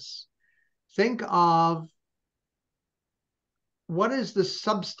this? Think of what is the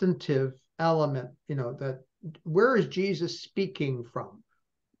substantive element, that where is Jesus speaking from?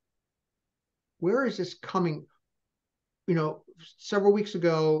 Where is this coming? Several weeks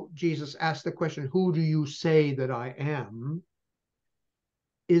ago, Jesus asked the question, "Who do you say that I am?"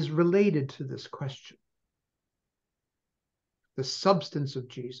 is related to this question. The substance of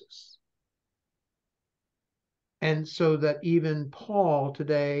Jesus. And so that even Paul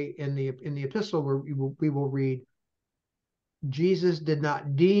today in the epistle, where we will read, Jesus did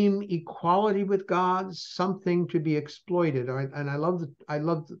not deem equality with God something to be exploited. And I love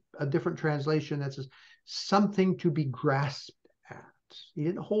a different translation that says something to be grasped at. He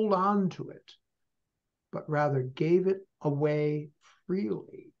didn't hold on to it, but rather gave it away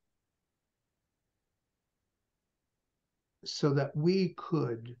freely, so that we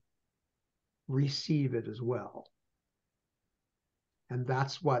could receive it as well. And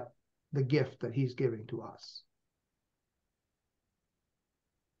that's what the gift that he's giving to us.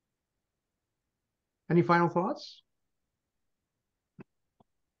 Any final thoughts?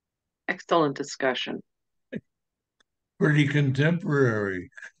 Excellent discussion. Pretty contemporary.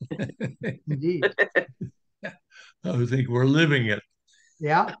 Indeed. I think we're living it.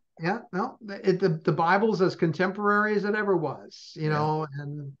 Yeah. No, the Bible's as contemporary as it ever was,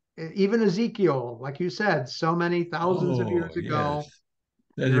 and even Ezekiel, like you said, so many thousands of years ago, Yes.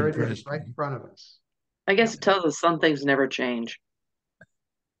 That there it is, impressed right me. in front of us. I guess it tells us some things never change.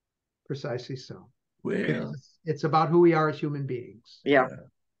 Precisely so. Well, It's about who we are as human beings. Yeah.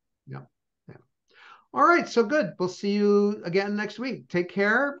 Yeah. All right, so good. We'll see you again next week. Take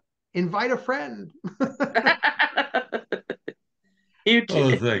care. Invite a friend. You too.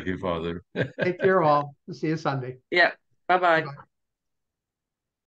 oh, thank you, Father. Take care all. We'll see you Sunday. Yeah. Bye-bye. Bye-bye.